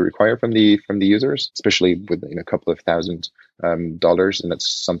is to require from the users, especially with a couple of $1,000, and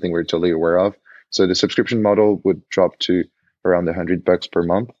that's something we're totally aware of. So the subscription model would drop to around $100 per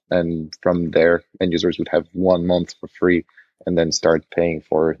month, and from there, end users would have 1 month for free, and then start paying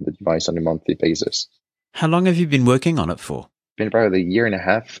for the device on a monthly basis. How long have you been working on it for? Been about a year and a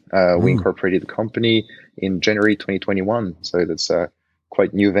half. We incorporated the company in January 2021, so that's a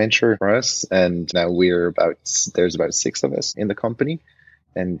quite new venture for us. And now there's about 6 of us in the company,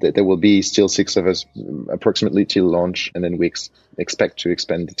 and there will be still 6 of us approximately till launch, and then we expect to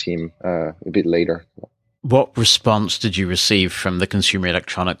expand the team a bit later. What response did you receive from the Consumer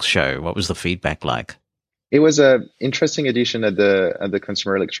Electronics Show? What was the feedback like? It was an interesting edition at the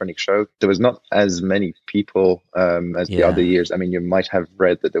Consumer Electronics Show. There was not as many people as the other years. I mean, you might have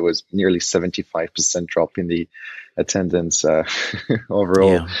read that there was nearly 75% drop in the attendance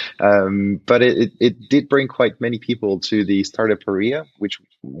overall. Yeah. But it did bring quite many people to the startup area,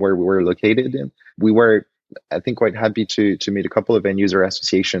 where we were located in. We were, I think, quite happy to meet a couple of end user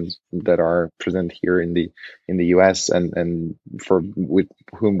associations that are present here in the US, and with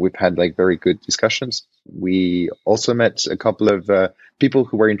whom we've had very good discussions. We also met a couple of people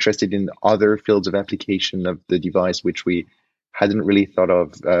who were interested in other fields of application of the device, which we hadn't really thought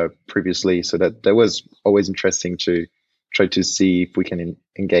of previously. So that was always interesting to try to see if we can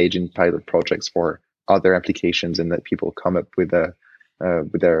engage in pilot projects for other applications, and that people come up with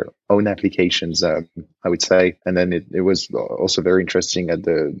their own applications, I would say. And then it was also very interesting at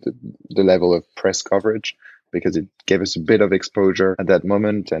the level of press coverage, because it gave us a bit of exposure at that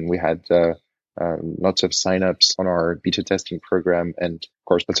moment. And we had lots of signups on our beta testing program, and of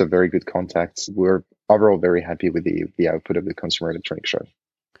course, lots of very good contacts. We're overall very happy with the output of the Consumer Electronics Show.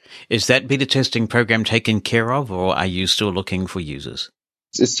 Is that beta testing program taken care of, or are you still looking for users?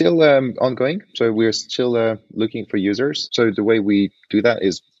 It's still ongoing, so we're still looking for users. So the way we do that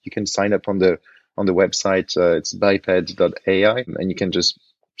is you can sign up on the website. It's biped.ai, and you can just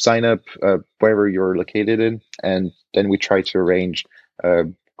sign up wherever you're located in, and then we try to arrange a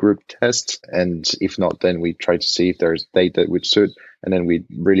group test. And if not, then we try to see if there's date that would suit, and then we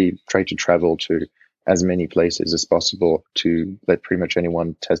really try to travel to as many places as possible to let pretty much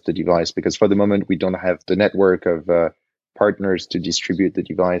anyone test the device. Because for the moment, we don't have the network of partners to distribute the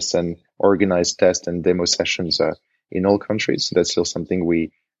device and organize test and demo sessions in all countries. So that's still something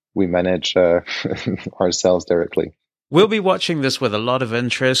we manage ourselves directly. We'll be watching this with a lot of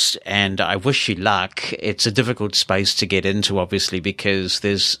interest, and I wish you luck. It's a difficult space to get into, obviously, because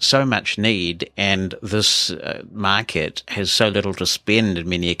there's so much need, and this market has so little to spend in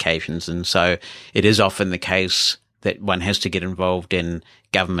many occasions. And so it is often the case that one has to get involved in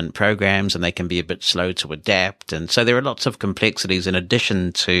government programs, and they can be a bit slow to adapt. And so there are lots of complexities in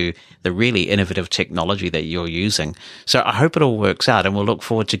addition to the really innovative technology that you're using. So I hope it all works out, and we'll look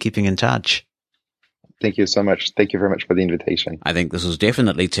forward to keeping in touch. Thank you so much. Thank you very much for the invitation. I think this is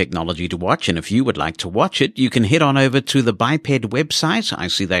definitely technology to watch, and if you would like to watch it, you can head on over to the Biped website. I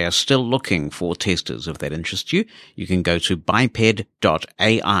see they are still looking for testers. If that interests you, you can go to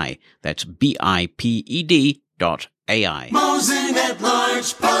biped.ai. That's BIPED.ai. Mosen at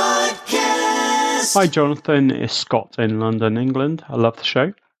Large Podcast. Hi Jonathan, it's Scott in London, England. I love the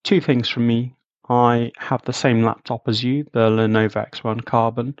show. 2 things from me. I have the same laptop as you, the Lenovo X1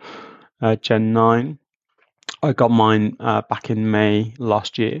 Carbon Gen 9. I got mine back in May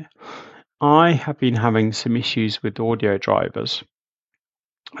last year. I have been having some issues with audio drivers.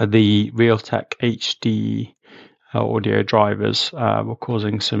 The Realtek HD audio drivers were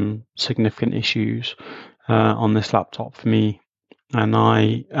causing some significant issues on this laptop for me. and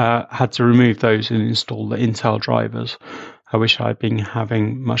I had to remove those and install the Intel drivers, which I've been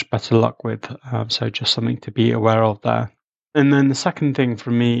having much better luck with. So just something to be aware of there. And then the second thing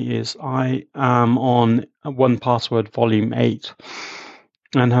for me is I am on 1Password Volume 8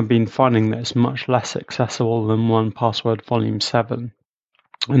 and have been finding that it's much less accessible than 1Password Volume 7.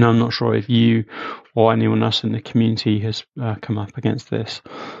 And I'm not sure if you or anyone else in the community has come up against this,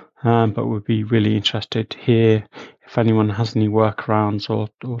 but would be really interested to hear if anyone has any workarounds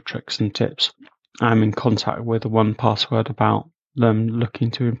or tricks and tips. I'm in contact with 1Password about them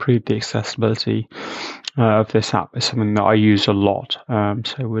looking to improve the accessibility of this app. Is something that I use a lot, so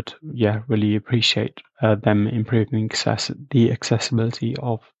would really appreciate them improving the accessibility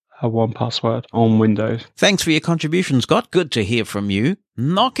of 1Password on Windows. Thanks for your contribution, Scott. Good to hear from you.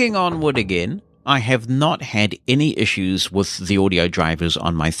 Knocking on wood again, I have not had any issues with the audio drivers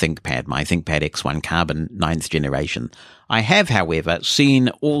on my ThinkPad X1 Carbon 9th generation. I have, however, seen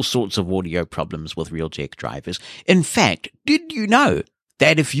all sorts of audio problems with Realtek drivers. In fact, did you know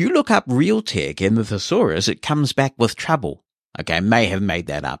that if you look up Realtek in the thesaurus, it comes back with trouble? Okay, I may have made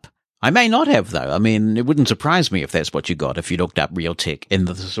that up. I may not have, though. I mean, it wouldn't surprise me if that's what you got if you looked up Realtek in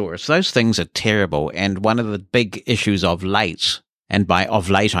the thesaurus. Those things are terrible, and one of the big issues of late, and by of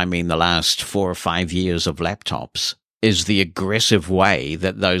late I mean the last 4 or 5 years of laptops, is the aggressive way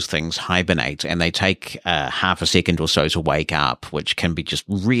that those things hibernate, and they take half a second or so to wake up, which can be just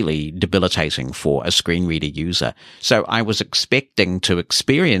really debilitating for a screen reader user. So I was expecting to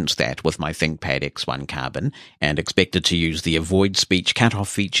experience that with my ThinkPad X1 Carbon, and expected to use the avoid speech cutoff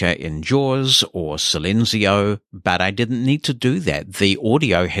feature in JAWS or Silenzio, but I didn't need to do that. The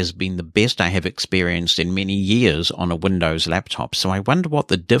audio has been the best I have experienced in many years on a Windows laptop, so I wonder what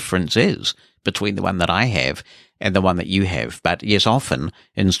the difference is between the one that I have and the one that you have. But yes, often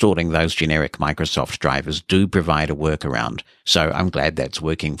installing those generic Microsoft drivers do provide a workaround. So I'm glad that's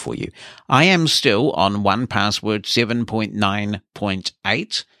working for you. I am still on 1Password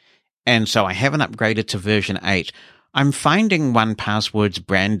 7.9.8, and so I haven't upgraded to version 8. I'm finding 1Password's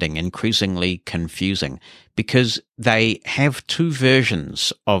branding increasingly confusing because they have two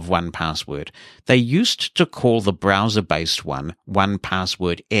versions of 1Password. They used to call the browser-based one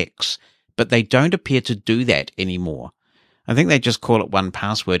 1Password X, but they don't appear to do that anymore. I think they just call it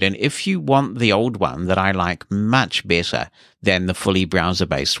 1Password, and if you want the old one that I like much better than the fully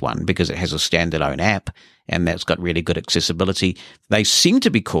browser-based one because it has a standalone app and that's got really good accessibility, they seem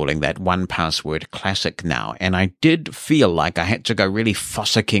to be calling that 1Password Classic now, and I did feel like I had to go really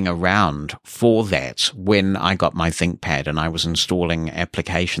fossicking around for that when I got my ThinkPad and I was installing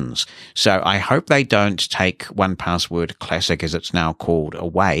applications. So I hope they don't take 1Password Classic, as it's now called,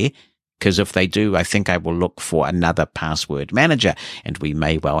 away, because if they do, I think I will look for another password manager, and we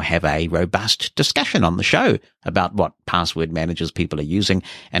may well have a robust discussion on the show about what password managers people are using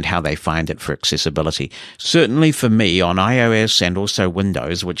and how they find it for accessibility. Certainly for me on iOS and also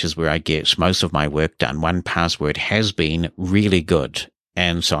Windows, which is where I get most of my work done, 1Password has been really good.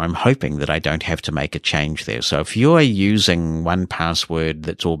 And so I'm hoping that I don't have to make a change there. So if you're using 1Password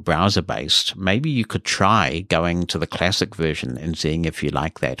that's all browser-based, maybe you could try going to the classic version and seeing if you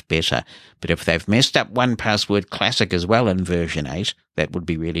like that better. But if they've messed up 1Password Classic as well in version 8, that would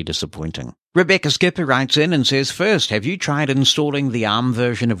be really disappointing. Rebecca Skipper writes in and says, first, have you tried installing the ARM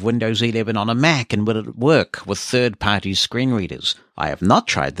version of Windows 11 on a Mac, and will it work with third-party screen readers? I have not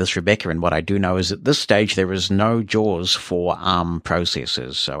tried this, Rebecca, and what I do know is at this stage there is no JAWS for ARM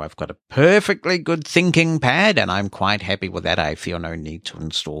processors. So I've got a perfectly good thinking pad, and I'm quite happy with that. I feel no need to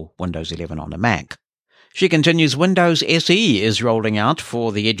install Windows 11 on a Mac. She continues, Windows SE is rolling out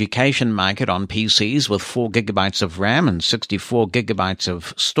for the education market on PCs with 4 GB of RAM and 64 GB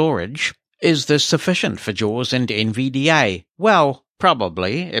of storage. Is this sufficient for JAWS and NVDA? Well,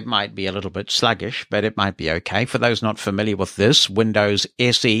 probably. It might be a little bit sluggish, but it might be okay. For those not familiar with this, Windows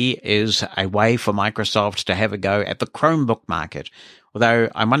SE is a way for Microsoft to have a go at the Chromebook market. Although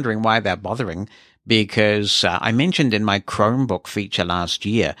I'm wondering why they're bothering, because I mentioned in my Chromebook feature last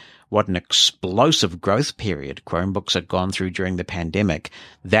year what an explosive growth period Chromebooks had gone through during the pandemic.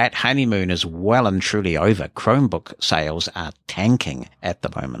 That honeymoon is well and truly over. Chromebook sales are tanking at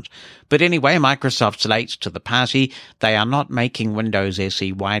the moment. But anyway, Microsoft's late to the party. They are not making Windows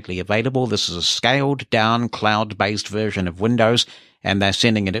SE widely available. This is a scaled-down, cloud-based version of Windows, and they're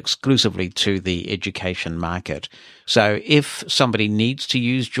sending it exclusively to the education market. So if somebody needs to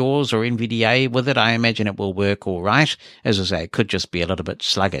use JAWS or NVDA with it, I imagine it will work all right. As I say, it could just be a little bit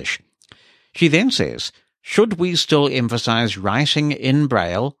sluggish. She then says, should we still emphasize writing in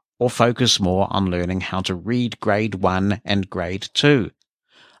Braille or focus more on learning how to read grade 1 and grade 2?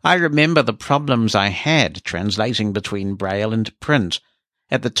 I remember the problems I had translating between Braille and print.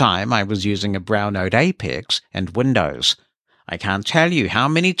 At the time, I was using a Braille Note Apex and Windows. I can't tell you how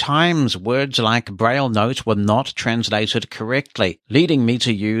many times words like Braille Note were not translated correctly, leading me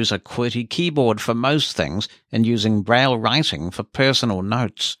to use a QWERTY keyboard for most things and using Braille writing for personal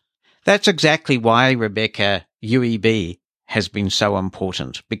notes. That's exactly why, Rebecca, UEB has been so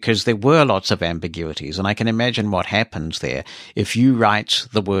important, because there were lots of ambiguities, and I can imagine what happens there. If you write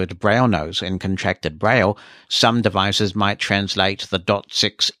the word Braille Note in contracted Braille, some devices might translate the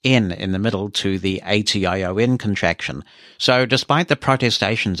 .6N in the middle to the ATION contraction. So despite the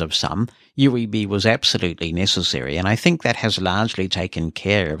protestations of some, UEB was absolutely necessary, and I think that has largely taken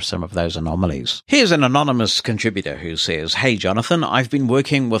care of some of those anomalies. Here's an anonymous contributor who says, "Hey Jonathan, I've been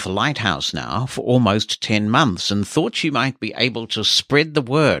working with Lighthouse now for almost 10 months and thought you might be able to spread the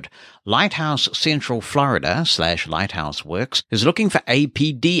word. Lighthouse Central Florida / Lighthouse Works is looking for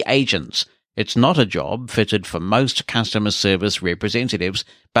APD agents. It's not a job fitted for most customer service representatives,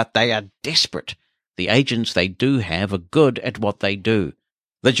 but they are desperate. The agents they do have are good at what they do.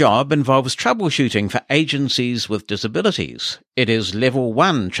 The job involves troubleshooting for agencies with disabilities. It is level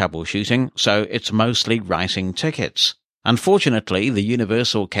 1 troubleshooting, so it's mostly writing tickets. Unfortunately, the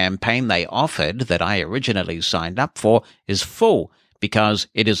universal campaign they offered that I originally signed up for is full because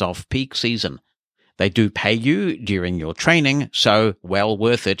it is off-peak season. They do pay you during your training, so well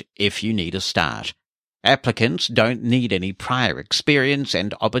worth it if you need a start. Applicants don't need any prior experience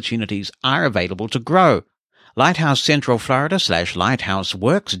and opportunities are available to grow. Lighthouse Central Florida / Lighthouse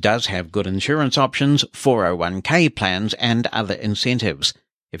Works does have good insurance options, 401k plans, and other incentives.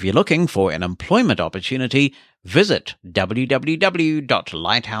 If you're looking for an employment opportunity, visit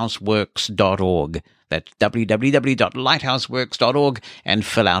www.lighthouseworks.org. That's www.lighthouseworks.org and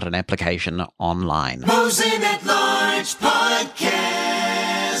fill out an application online." Mosen at Large Podcast.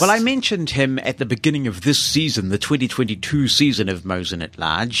 Well, I mentioned him at the beginning of this season, the 2022 season of Mosen at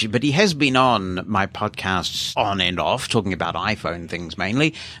Large, but he has been on my podcasts on and off, talking about iPhone things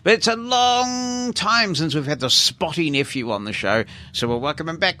mainly. But it's a long time since we've had the Spotty nephew on the show, so we'll welcome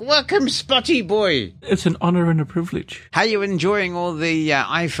him back. Welcome, Spotty boy! It's an honour and a privilege. How are you enjoying all the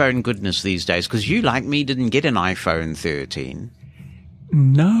iPhone goodness these days? Because you, like me, didn't get an iPhone 13.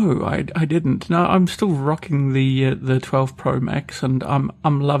 No, I didn't. No, I'm still rocking the 12 Pro Max, and I'm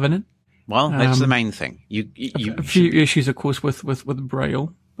loving it. Well, that's the main thing. A few issues, of course, with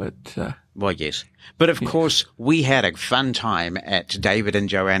Braille, but well, yes, but of course we had a fun time at David and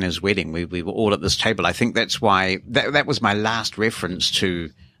Joanna's wedding. We were all at this table. I think that's why that was my last reference to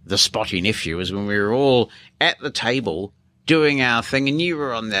the Spotty nephew, is when we were all at the table doing our thing, and you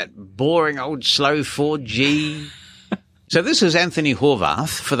were on that boring old slow 4G. So this is Anthony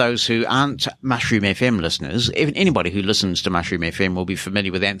Horvath. For those who aren't Mushroom FM listeners, anybody who listens to Mushroom FM will be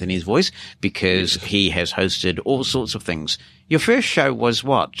familiar with Anthony's voice because he has hosted all sorts of things. Your first show was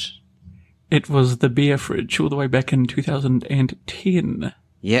what? It was the Beer Fridge all the way back in 2010.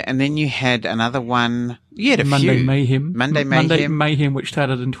 Yeah, and then you had another one. You had a Monday few. Mayhem. Monday Mayhem. Monday Mayhem, which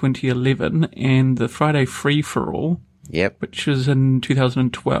started in 2011, and the Friday Free for All. Yep. Which was in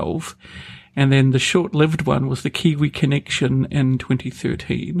 2012. And then the short-lived one was the Kiwi Connection in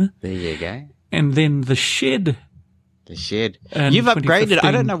 2013. There you go. And then the Shed. The Shed. You've upgraded.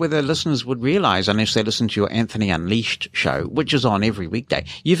 I don't know whether listeners would realise, unless they listen to your Anthony Unleashed show, which is on every weekday.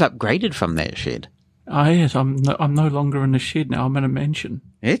 You've upgraded from that Shed. Oh, yes. I'm no longer in a shed now. I'm in a mansion.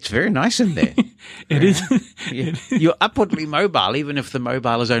 It's very nice in there. It is. You're upwardly mobile, even if the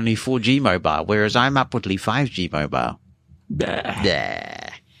mobile is only 4G mobile, whereas I'm upwardly 5G mobile. Bah.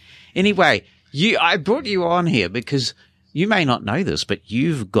 Anyway, I brought you on here because you may not know this, but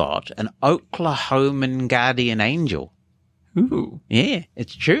you've got an Oklahoman guardian angel. Ooh. Yeah,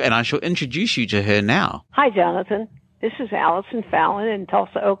 it's true, and I shall introduce you to her now. Hi, Jonathan. This is Allison Fallon in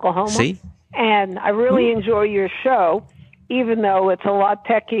Tulsa, Oklahoma. See? And I really enjoy your show, even though it's a lot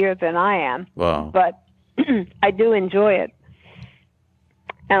techier than I am. Wow. But I do enjoy it.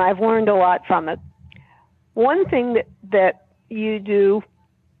 And I've learned a lot from it. One thing that you do,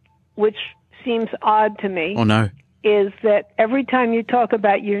 which seems odd to me, Oh, no. is that every time you talk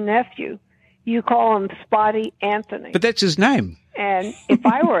about your nephew, you call him Spotty Anthony. But that's his name. And if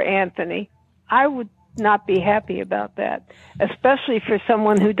I were Anthony, I would not be happy about that, especially for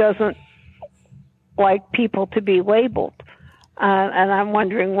someone who doesn't like people to be labeled. And I'm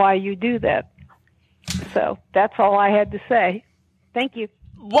wondering why you do that. So that's all I had to say. Thank you.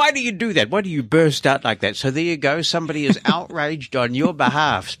 Why do you do that? Why do you burst out like that? So there you go. Somebody is outraged on your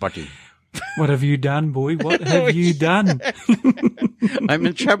behalf, Spotty. What have you done, boy? What have you done? I'm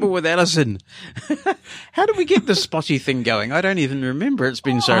in trouble with Alison. How did we get the spotty thing going? I don't even remember. It's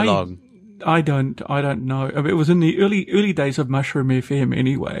been so long. I don't know. I mean, it was in the early days of Mushroom FM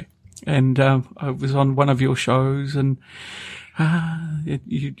anyway. And I was on one of your shows, and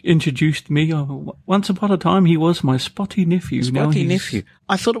you introduced me. Once upon a time, he was my spotty nephew. Spotty nephew.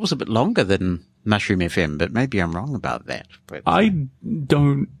 I thought it was a bit longer than Mushroom FM, but maybe I'm wrong about that. But I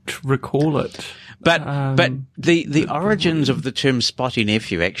don't recall it. But the origins of the term spotty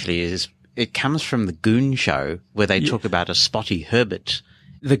nephew actually is, it comes from the Goon Show, where they talk about a spotty Herbert.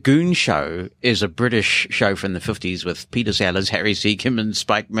 The Goon Show is a British show from the 50s with Peter Sellers, Harry Seacombe and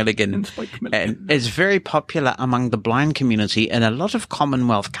Spike Milligan. And it's very popular among the blind community in a lot of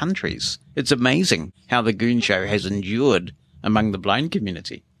Commonwealth countries. It's amazing how the Goon Show has endured among the blind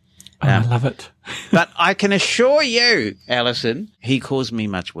community. I love it. But I can assure you, Alison, he calls me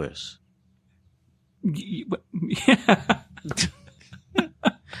much worse. Yeah.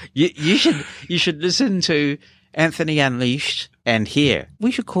 You should listen to Anthony Unleashed and hear.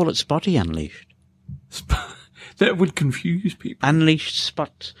 We should call it Spotty Unleashed. That would confuse people. Unleashed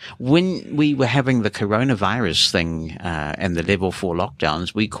Spot. When we were having the coronavirus thing and the level 4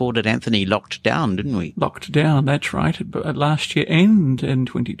 lockdowns, we called it Anthony Locked Down, didn't we? Locked Down, that's right. But last year and in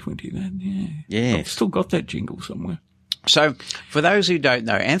 2020 then, yeah. Yeah. I've still got that jingle somewhere. So, for those who don't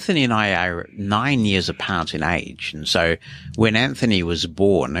know, Anthony and I are 9 years apart in age. And so, when Anthony was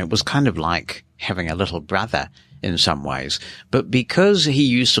born, it was kind of like having a little brother in some ways. But because he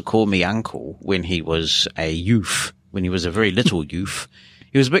used to call me uncle when he was a youth, when he was a very little youth,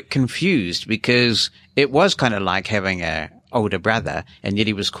 he was a bit confused because it was kind of like having a older brother, and yet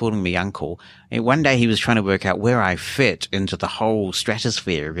he was calling me uncle. And one day he was trying to work out where I fit into the whole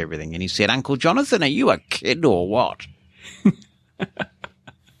stratosphere of everything. And he said, "Uncle Jonathan, are you a kid or what?"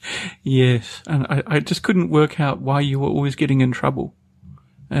 Yes, and I just couldn't work out why you were always getting in trouble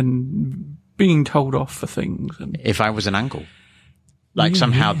and being told off for things. And if I was an uncle. Like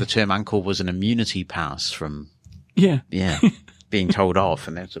somehow the term uncle was an immunity pass from being told off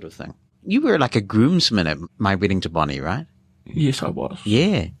and that sort of thing. You were like a groomsman at my wedding to Bonnie, right? Yes, I was.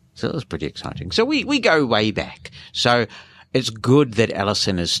 Yeah, so that was pretty exciting. So we go way back. So it's good that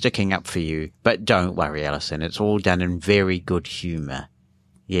Alison is sticking up for you, but don't worry, Alison. It's all done in very good humour.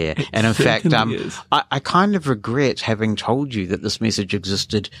 Yeah, and in fact, I kind of regret having told you that this message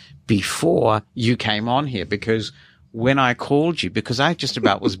existed before you came on here, because when I called you, because I just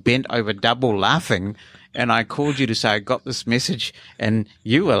about was bent over double laughing, and I called you to say I got this message, and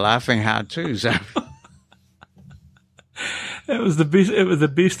you were laughing hard too. So it was the best. It was the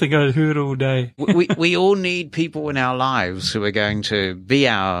best thing I'd heard all day. we all need people in our lives who are going to be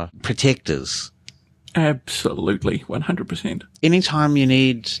our protectors. Absolutely, 100%. Anytime you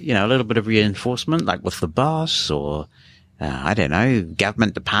need, a little bit of reinforcement, like with the boss or, I don't know,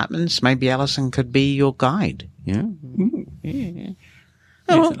 government departments, maybe Alison could be your guide. Yeah.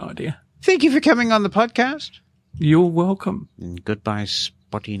 That's an idea. Thank you for coming on the podcast. You're welcome. And goodbye,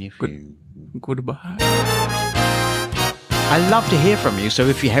 Spotty Nephew. Goodbye. I love to hear from you, so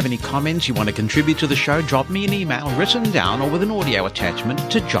if you have any comments you want to contribute to the show, drop me an email written down or with an audio attachment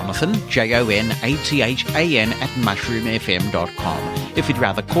to Jonathan, JONATHAN, @mushroommfm.com. If you'd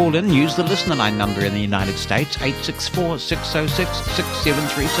rather call in, use the listener line number in the United States,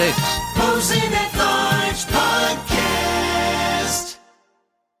 864-606-6736.